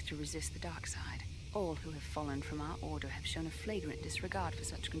strength to resist the dark side. All who have fallen from our order have shown a flagrant disregard for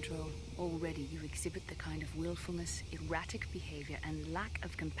such control. Already you exhibit the kind of willfulness, erratic behavior, and lack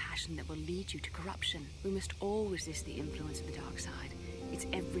of compassion that will lead you to corruption. We must all resist the influence of the dark side. It's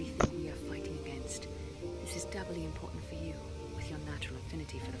everything we are fighting against. This is doubly important for you, with your natural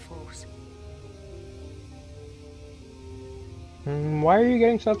affinity for the Force. Why are you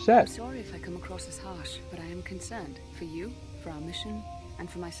getting so upset? I'm sorry if I come across as harsh, but I am concerned. For you, for our mission, and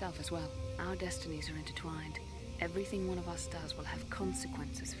for myself as well. Our destinies are intertwined. Everything one of us does will have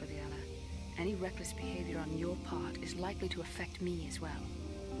consequences for the other. Any reckless behavior on your part is likely to affect me as well.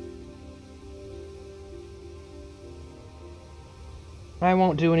 I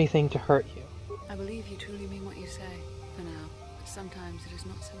won't do anything to hurt you. I believe you truly mean what you say, for now. But sometimes it is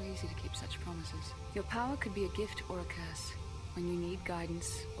not so easy to keep such promises. Your power could be a gift or a curse. When you need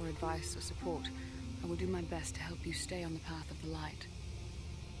guidance or advice or support, I will do my best to help you stay on the path of the light.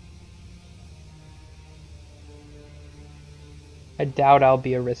 I doubt I'll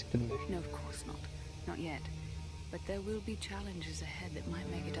be a risk to the mission. No, of course not. Not yet. But there will be challenges ahead that might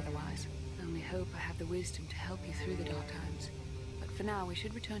make it otherwise. I only hope I have the wisdom to help you through the dark times. But for now, we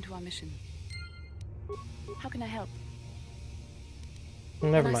should return to our mission. How can I help?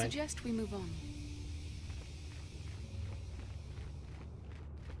 Never I mind. suggest we move on.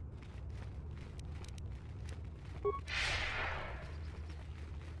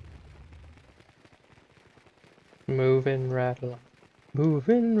 Moving right along.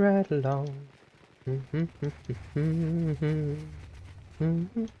 Moving right along.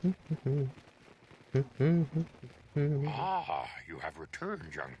 Ah, you have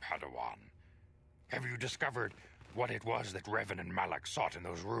returned, young Padawan. Have you discovered what it was that Revan and Malak sought in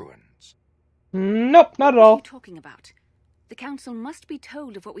those ruins? Nope, not at What are all. you talking about? The Council must be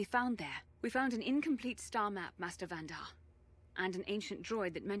told of what we found there. We found an incomplete star map, Master Vandar. And an ancient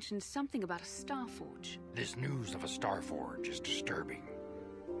droid that mentions something about a star forge. This news of a star forge is disturbing.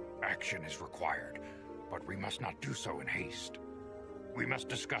 Action is required, but we must not do so in haste. We must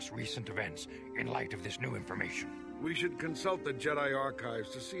discuss recent events in light of this new information. We should consult the Jedi archives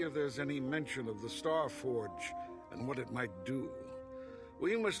to see if there's any mention of the Star Forge and what it might do.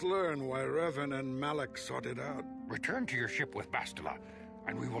 We must learn why Revan and Malak sought it out. Return to your ship with Bastila,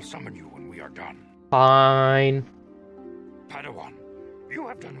 and we will summon you when we are done. Fine. Padawan, you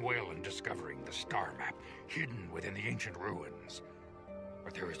have done well in discovering the star map hidden within the ancient ruins.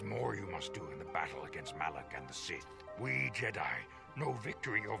 But there is more you must do in the battle against Malak and the Sith. We Jedi know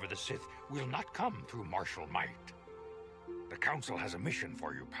victory over the Sith will not come through martial might. The Council has a mission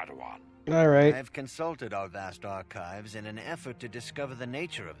for you, Padawan. Alright. I've consulted our vast archives in an effort to discover the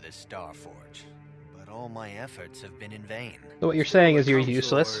nature of this Star Forge, but all my efforts have been in vain. So what you're saying is you're Council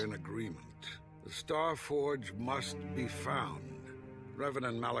useless. are in agreement. The Star Forge must be found. Revan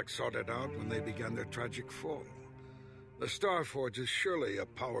and Malak sought it out when they began their tragic fall. The Star Forge is surely a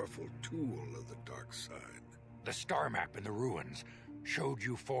powerful tool of the dark side. The star map in the ruins showed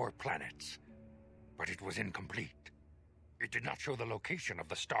you 4 planets, but it was incomplete. It did not show the location of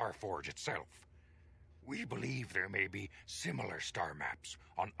the Star Forge itself. We believe there may be similar star maps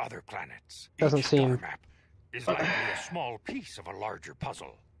on other planets. Doesn't Each seem... star map is likely a small piece of a larger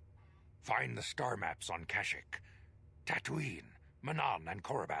puzzle. Find the star maps on Kashyyyk, Tatooine, Manan, and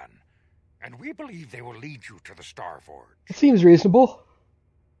Korriban, and we believe they will lead you to the Star Forge. It seems reasonable.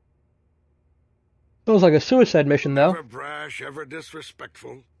 Sounds like a suicide mission, though. Ever brash, ever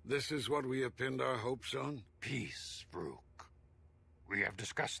disrespectful. This is what we have pinned our hopes on? Peace, Rook. We have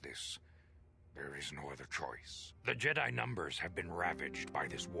discussed this. There is no other choice. The Jedi numbers have been ravaged by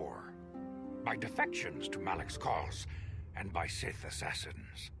this war, by defections to Malak's cause, and by Sith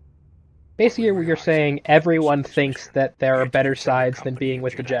assassins. Basically, you're saying everyone thinks that there are better sides than being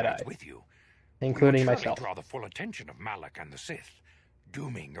with the Jedi, including myself. Draw the full attention of Malak and the Sith,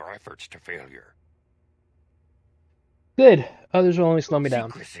 dooming your efforts to failure. Good. Others will only slow me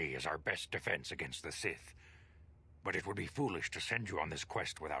down. Secrecy is our best defense against the Sith. But it would be foolish to send you on this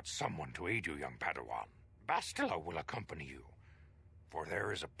quest without someone to aid you, young Padawan. Bastila will accompany you, for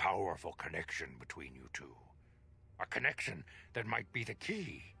there is a powerful connection between you two. A connection that might be the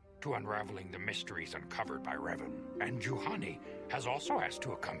key to unraveling the mysteries uncovered by Revan. And Juhani has also asked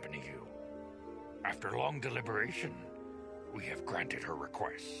to accompany you. After long deliberation, we have granted her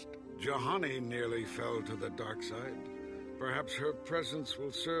request. Juhani nearly fell to the dark side. Perhaps her presence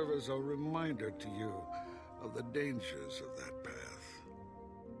will serve as a reminder to you of the dangers of that path.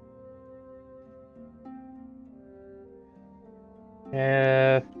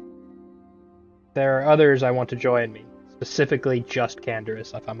 There are others I want to join me. Specifically just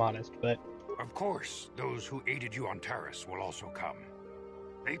Canderous, if I'm honest, but... Of course, those who aided you on Taris will also come.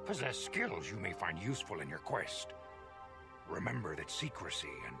 They possess skills you may find useful in your quest. Remember that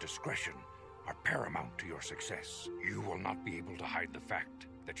secrecy and discretion are paramount to your success. You will not be able to hide the fact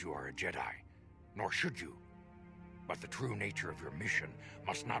that you are a Jedi, nor should you. But the true nature of your mission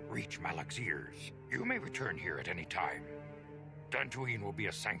must not reach Malak's ears. You may return here at any time. Dantooine will be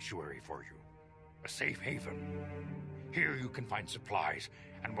a sanctuary for you, a safe haven. Here you can find supplies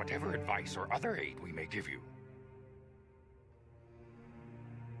and whatever advice or other aid we may give you.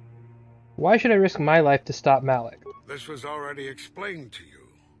 Why should I risk my life to stop Malak? This was already explained to you.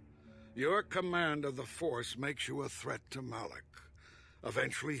 Your command of the Force makes you a threat to Malak.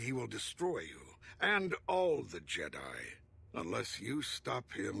 Eventually he will destroy you, and all the Jedi, unless you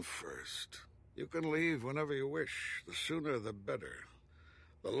stop him first. You can leave whenever you wish. The sooner the better.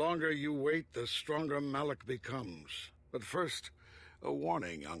 The longer you wait, the stronger Malak becomes. But first, a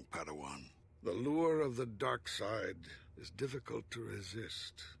warning, young Padawan. The lure of the dark side is difficult to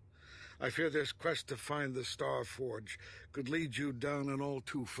resist. I fear this quest to find the Star Forge could lead you down an all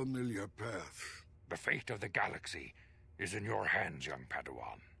too familiar path. The fate of the galaxy is in your hands, young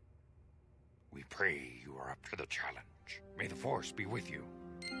Padawan. We pray you are up to the challenge. May the Force be with you.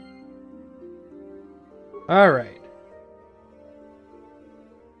 Alright.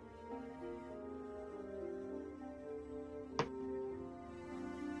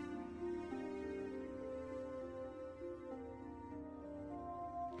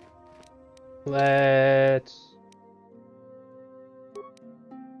 Let's...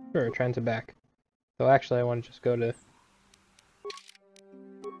 Sure, transit back. So actually I want to just go to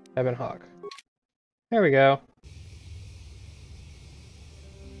Ebon Hawk. There we go.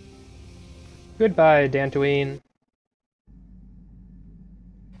 Goodbye, Dantooine.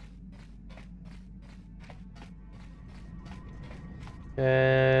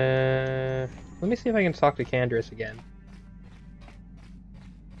 Let me see if I can talk to Canderous again.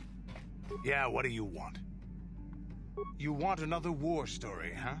 Yeah, what do you want? You want another war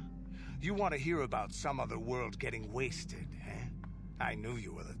story, huh? You want to hear about some other world getting wasted, eh? I knew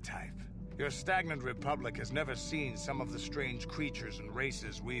you were the type. Your stagnant republic has never seen some of the strange creatures and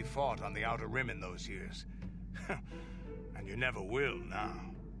races we fought on the Outer Rim in those years. And you never will now.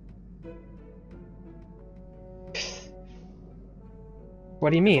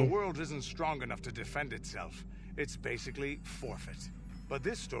 What do you mean? If the world isn't strong enough to defend itself, it's basically forfeit. But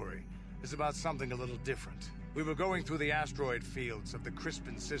this story is about something a little different. We were going through the asteroid fields of the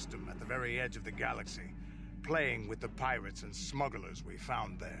Crispin system at the very edge of the galaxy, playing with the pirates and smugglers we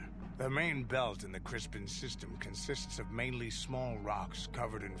found there. The main belt in the Crispin system consists of mainly small rocks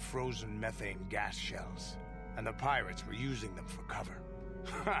covered in frozen methane gas shells, and the pirates were using them for cover.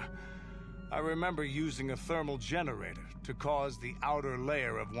 I remember using a thermal generator to cause the outer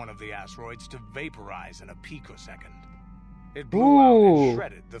layer of one of the asteroids to vaporize in a picosecond. It blew out and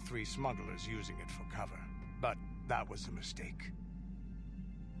shredded the 3 smugglers using it for cover. But that was a mistake.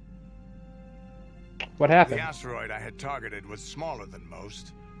 What happened? The asteroid I had targeted was smaller than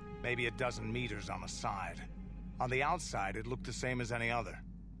most, maybe a dozen meters on the side. On the outside, it looked the same as any other,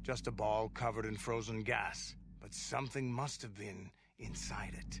 just a ball covered in frozen gas. But something must have been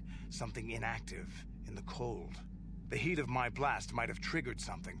inside it, something inactive in the cold. The heat of my blast might have triggered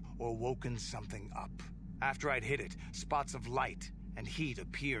something or woken something up. After I'd hit it, spots of light and heat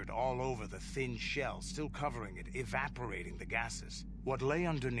appeared all over the thin shell, still covering it, evaporating the gases. What lay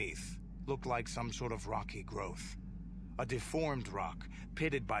underneath looked like some sort of rocky growth. A deformed rock,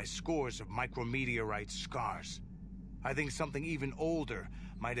 pitted by scores of micrometeorite scars. I think something even older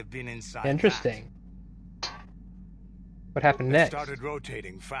might have been inside. Interesting. What happened It next? started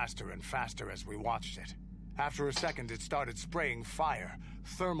rotating faster and faster as we watched it. After a second, it started spraying fire,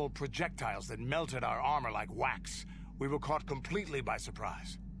 thermal projectiles that melted our armor like wax. We were caught completely by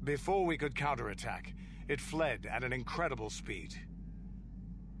surprise. Before we could counterattack, it fled at an incredible speed.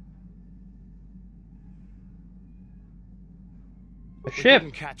 A We ship.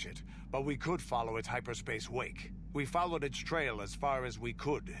 couldn't catch it, but we could follow its hyperspace wake. We followed its trail as far as we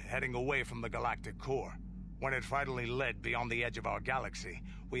could, heading away from the galactic core. When it finally led beyond the edge of our galaxy,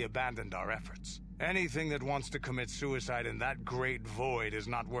 we abandoned our efforts. Anything that wants to commit suicide in that great void is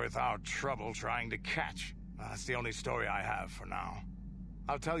not worth our trouble trying to catch. That's the only story I have for now.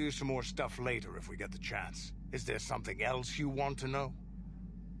 I'll tell you some more stuff later if we get the chance. Is there something else you want to know?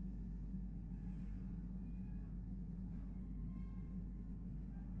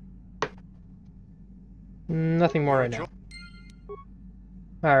 Nothing more right now.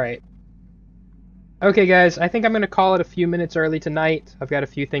 Alright. Okay, guys, I think I'm going to call it a few minutes early tonight. I've got a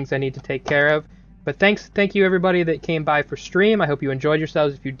few things I need to take care of. But thank you everybody that came by for stream. I hope you enjoyed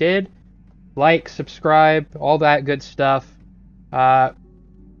yourselves. If you did, like, subscribe, all that good stuff.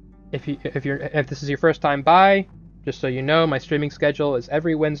 If this is your first time by, just so you know, my streaming schedule is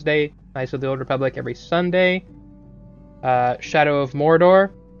every Wednesday, Knights of the Old Republic every Sunday, Shadow of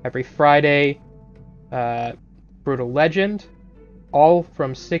Mordor every Friday, Brütal Legend, all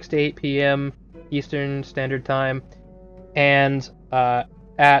from 6 to 8 p.m. Eastern Standard Time, and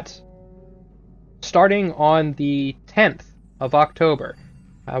starting on the 10th of October,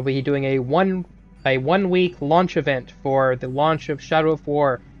 I'll be doing a one-week launch event for the launch of Shadow of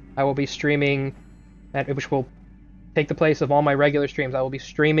War. I will be streaming, which will take the place of all my regular streams. I will be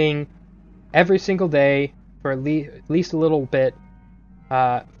streaming every single day for at least a little bit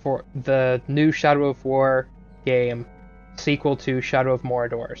for the new Shadow of War game, sequel to Shadow of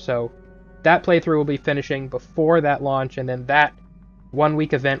Mordor. So that playthrough will be finishing before that launch, and then that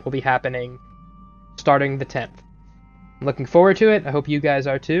one-week event will be happening starting the 10th. I'm looking forward to it. I hope you guys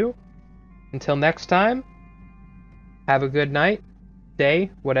are too. Until next time, have a good night,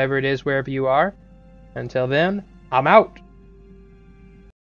 day, whatever it is, wherever you are. Until then, I'm out.